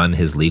hired to run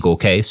his legal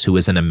case, who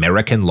is an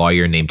American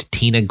lawyer named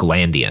Tina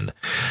Glandian.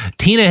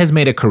 Tina has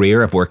made a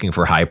career of working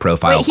for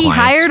high-profile clients. He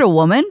hired a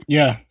woman?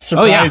 Yeah,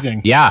 surprising.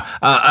 Oh,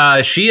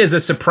 yeah. She is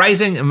a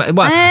surprising,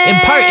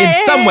 in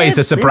some ways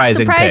a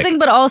surprising surprising, pick.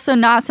 But also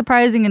not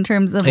surprising in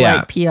terms of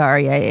like PR.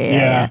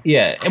 Yeah.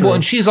 Well,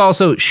 and she's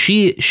also,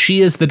 she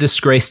is the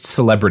disgraced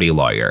celebrity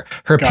lawyer.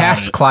 Her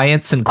past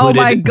clients included...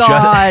 Oh my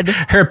God.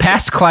 Her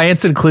past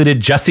clients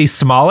included Jussie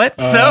Smollett.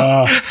 So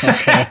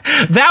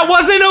that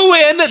wasn't a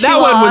win. That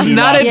one was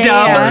not a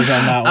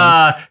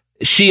dub.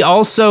 She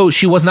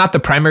was not the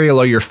primary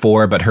lawyer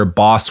for, but her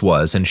boss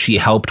was, and she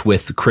helped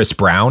with Chris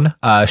Brown.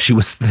 She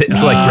was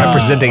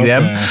representing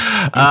them.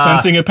 I'm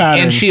sensing a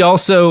pattern. And she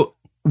also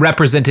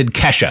represented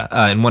Kesha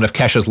in one of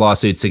Kesha's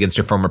lawsuits against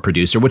her former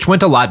producer, which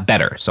went a lot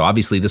better. So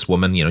obviously this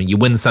woman, you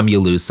win some, you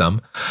lose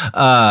some.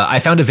 I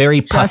found a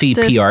very puffy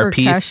Justice PR for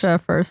piece.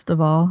 Kesha, first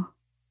of all.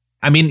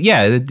 I mean,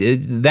 yeah,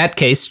 that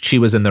case, she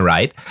was in the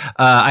right.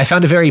 I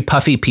found a very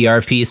puffy PR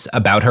piece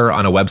about her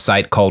on a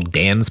website called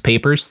Dan's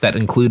Papers that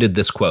included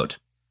this quote.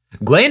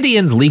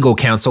 Glandian's legal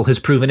counsel has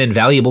proven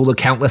invaluable to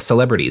countless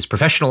celebrities,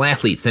 professional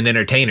athletes, and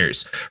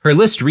entertainers. Her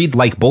list reads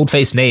like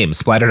boldface names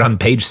splattered on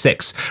page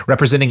 6,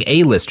 representing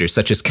A-listers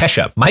such as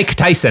Kesha, Mike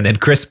Tyson,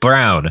 and Chris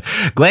Brown.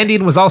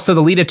 Glandian was also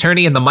the lead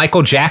attorney in the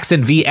Michael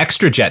Jackson v.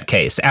 ExtraJet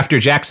case after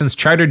Jackson's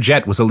chartered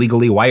jet was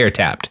illegally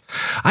wiretapped.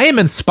 I am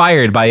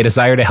inspired by a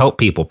desire to help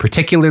people,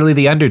 particularly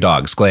the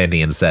underdogs,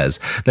 Glandian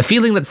says. The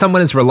feeling that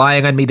someone is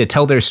relying on me to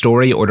tell their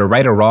story or to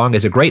right a wrong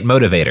is a great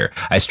motivator.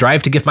 I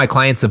strive to give my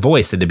clients a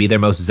voice and to be their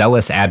most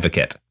zealous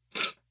advocate.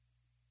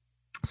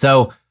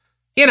 So,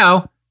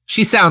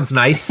 she sounds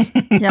nice.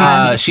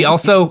 She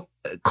also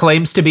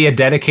claims to be a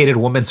dedicated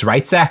women's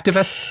rights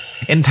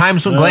activist. In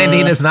times when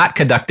Glandian is not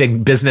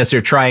conducting business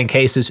or trying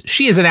cases,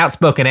 she is an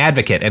outspoken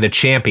advocate and a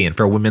champion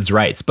for women's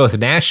rights, both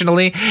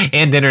nationally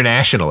and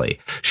internationally.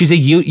 She's a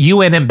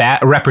UN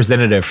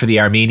representative for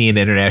the Armenian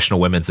International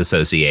Women's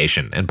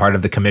Association and part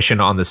of the Commission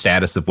on the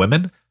Status of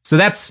Women. So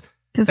that's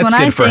Because when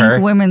I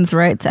think women's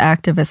rights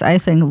activist, I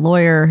think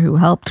lawyer who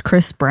helped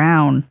Chris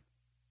Brown.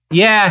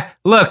 Yeah,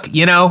 look,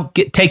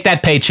 take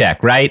that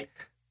paycheck, right?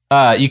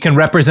 You can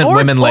represent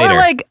women later.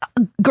 Or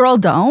girl,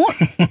 don't.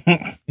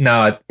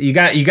 No, you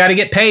got to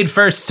get paid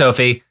first,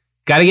 Sophie.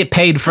 Got to get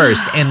paid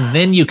first, and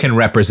then you can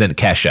represent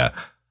Kesha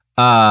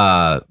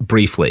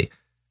briefly,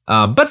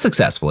 but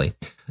successfully.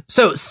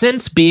 So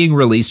since being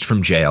released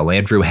from jail,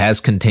 Andrew has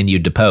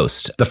continued to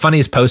post. The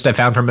funniest post I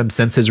found from him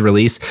since his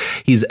release,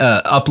 he's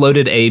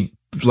uploaded a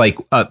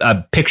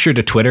picture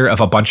to Twitter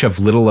of a bunch of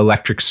little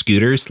electric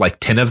scooters,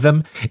 10 of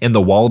them, in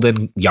the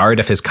walled-in yard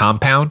of his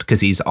compound because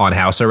he's on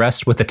house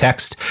arrest, with the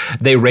text,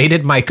 "They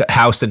raided my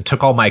house and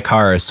took all my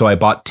cars, so I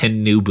bought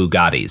 10 new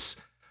Bugattis."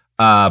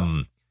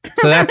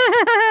 So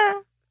that's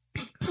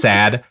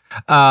sad.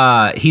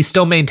 He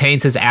still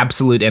maintains his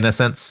absolute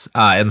innocence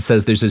and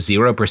says there's a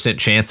 0%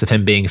 chance of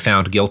him being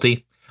found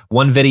guilty.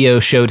 One video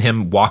showed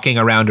him walking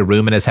around a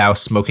room in his house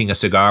smoking a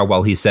cigar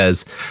while he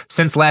says,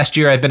 "Since last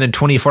year, I've been in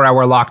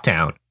 24-hour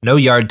lockdown. No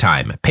yard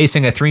time.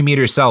 Pacing a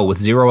 3-meter cell with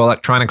 0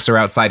 electronics or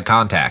outside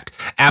contact.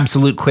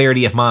 Absolute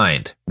clarity of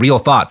mind. Real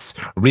thoughts.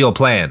 Real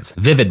plans.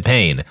 Vivid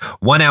pain.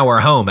 1 hour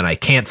home and I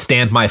can't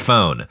stand my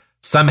phone.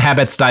 Some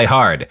habits die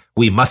hard.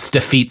 We must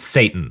defeat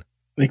Satan."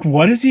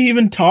 What is he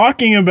even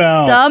talking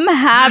about? Some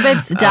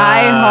habits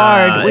die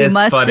hard. We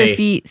must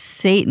defeat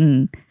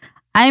Satan.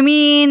 I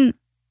mean...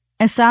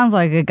 It sounds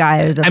like a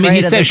guy who's afraid he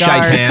of says the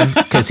dark. shaitan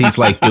because he's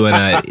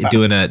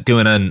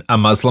doing a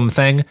Muslim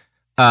thing,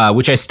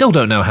 which I still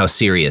don't know how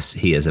serious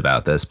he is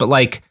about this. But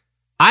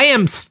I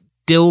am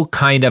still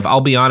kind of,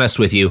 I'll be honest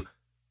with you,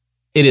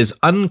 it is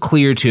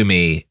unclear to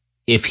me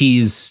if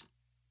he's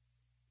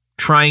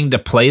trying to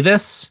play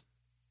this,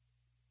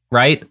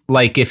 right?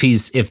 If he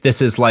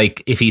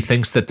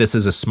thinks that this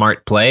is a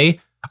smart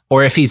play,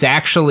 or if he's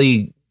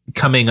actually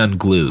coming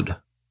unglued.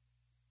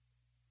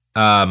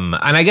 And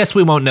I guess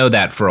we won't know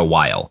that for a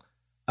while.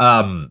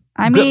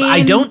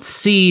 I don't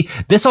see,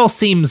 this all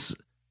seems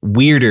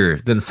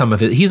weirder than some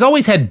of it. He's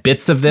always had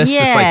bits of this.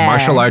 This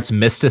martial arts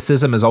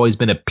mysticism has always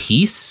been a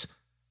piece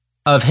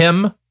of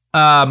him,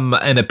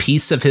 and a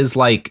piece of his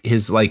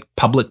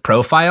public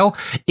profile.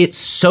 It's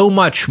so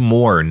much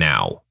more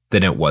now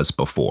than it was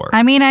before.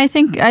 I mean, I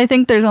think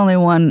there's only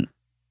one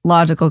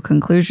logical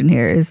conclusion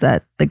here, is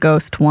that the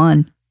ghost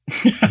won.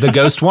 The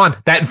ghost won.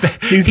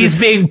 He's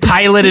being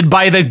piloted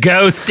by the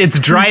ghost. It's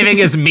driving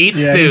his meat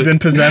suit. He's been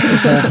possessed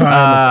this whole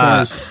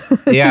time, of course.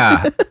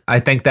 Yeah, I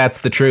think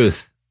that's the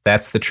truth.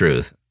 That's the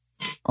truth.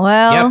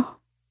 Well,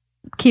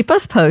 keep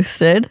us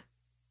posted.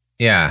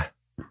 Yeah.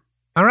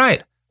 All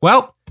right.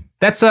 Well,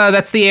 that's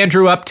the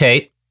Andrew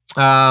update.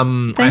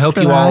 I hope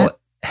you all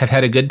have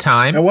had a good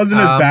time. It wasn't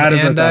as bad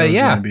as I thought it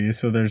was going to be,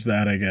 so there's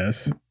that, I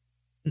guess.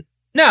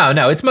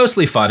 No, it's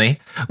mostly funny.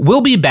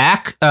 We'll be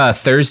back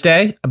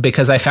Thursday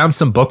because I found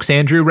some books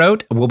Andrew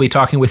wrote. We'll be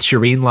talking with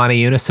Shireen Lana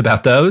Yunus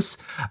about those.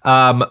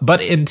 But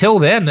until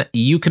then,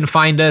 you can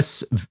find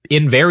us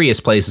in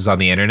various places on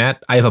the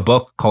internet. I have a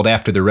book called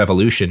After the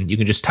Revolution. You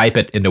can just type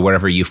it into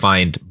wherever you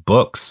find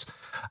books.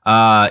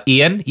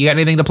 Ian, you got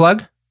anything to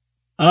plug?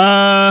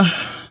 No,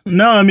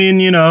 I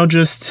mean,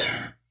 just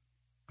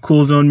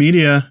Cool Zone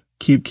Media.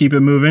 keep it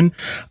moving.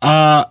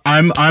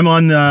 I'm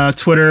on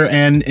Twitter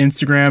and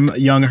Instagram,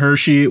 Young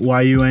Hershey,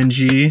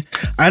 YUNG.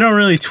 I don't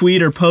really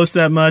tweet or post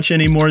that much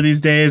anymore these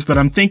days, but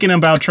I'm thinking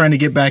about trying to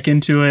get back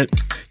into it.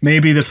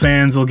 Maybe the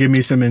fans will give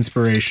me some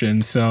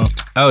inspiration. So,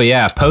 oh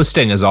yeah,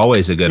 posting is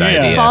always a good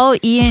idea. Follow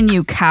Ian,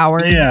 you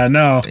coward. Yeah,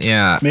 no.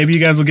 Yeah. Maybe you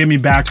guys will get me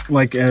back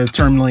like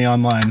terminally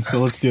online. So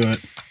let's do it.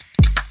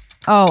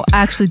 Oh,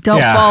 actually,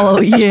 don't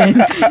follow Ian.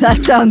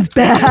 That sounds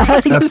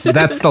bad.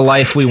 That's the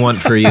life we want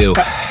for you.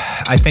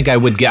 I think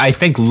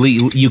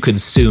you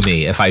could sue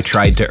me if I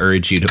tried to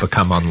urge you to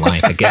become online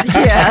again.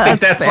 Yeah, I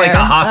think that's fair. like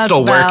a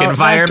hostile work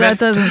environment. That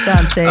doesn't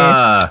sound safe.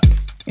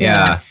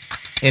 Yeah.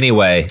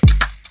 Anyway,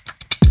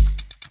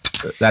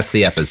 that's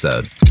the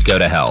episode. Go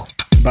to hell.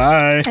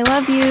 Bye. I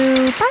love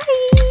you. Bye.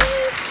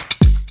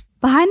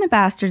 Behind the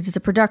Bastards is a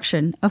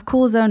production of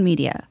Cool Zone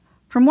Media.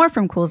 For more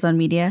from Cool Zone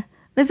Media,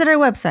 visit our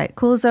website,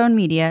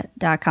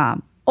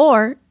 coolzonemedia.com,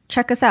 or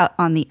check us out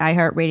on the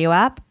iHeartRadio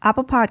app,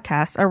 Apple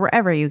Podcasts, or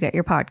wherever you get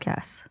your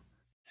podcasts.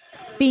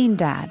 Bean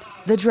Dad,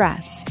 The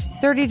Dress,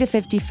 30 to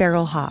 50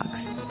 Feral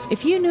Hogs.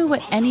 If you knew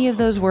what any of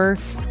those were,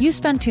 you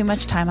spend too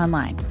much time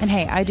online. And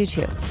hey, I do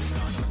too.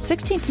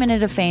 16th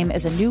Minute of Fame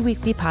is a new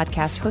weekly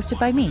podcast hosted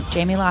by me,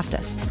 Jamie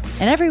Loftus.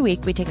 And every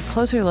week we take a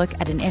closer look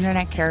at an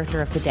internet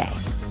character of the day.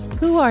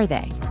 Who are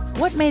they?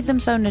 What made them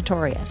so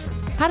notorious?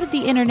 How did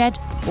the internet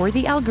or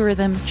the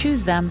algorithm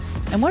choose them?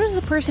 And what does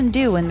a person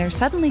do when they're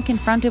suddenly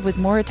confronted with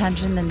more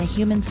attention than the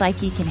human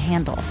psyche can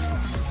handle?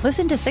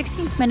 Listen to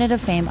 16th Minute of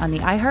Fame on the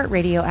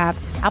iHeartRadio app,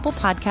 Apple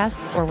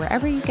Podcasts, or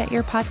wherever you get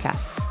your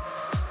podcasts.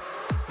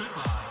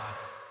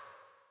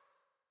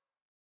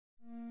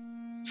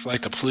 It's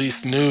like the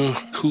police knew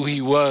who he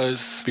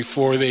was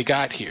before they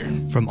got here.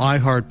 From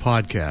iHeart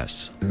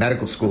Podcasts. The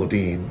medical school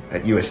dean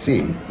at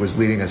USC was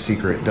leading a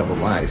secret double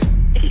life.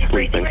 She's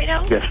breathing right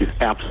now? Yes, she's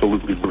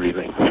absolutely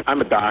breathing. I'm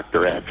a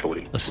doctor,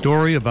 actually. A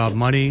story about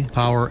money,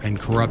 power, and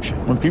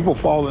corruption. When people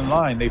fall in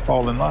line, they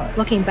fall in line.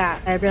 Looking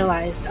back, I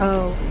realized,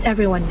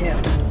 everyone knew.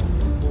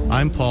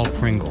 I'm Paul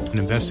Pringle, an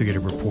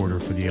investigative reporter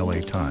for the LA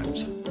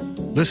Times.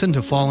 Listen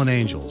to Fallen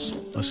Angels,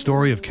 a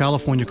story of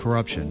California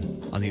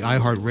corruption on the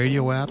iHeart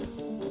Radio app,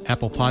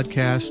 Apple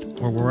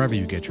Podcast, or wherever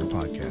you get your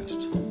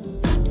podcasts.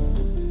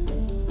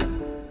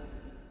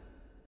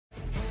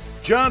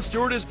 Jon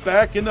Stewart is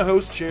back in the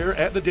host chair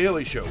at The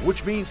Daily Show,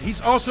 which means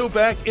he's also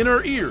back in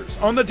our ears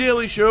on The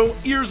Daily Show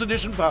Ears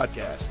Edition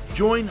podcast.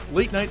 Join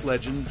late-night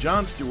legend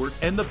Jon Stewart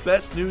and the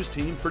best news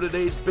team for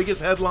today's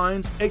biggest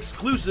headlines,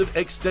 exclusive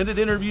extended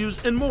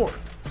interviews, and more.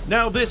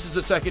 Now this is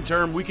a second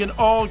term we can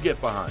all get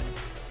behind.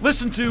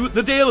 Listen to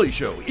The Daily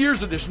Show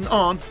Ears Edition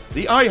on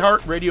the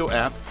iHeartRadio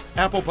app,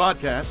 Apple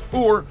Podcasts,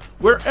 or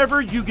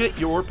wherever you get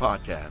your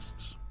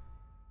podcasts.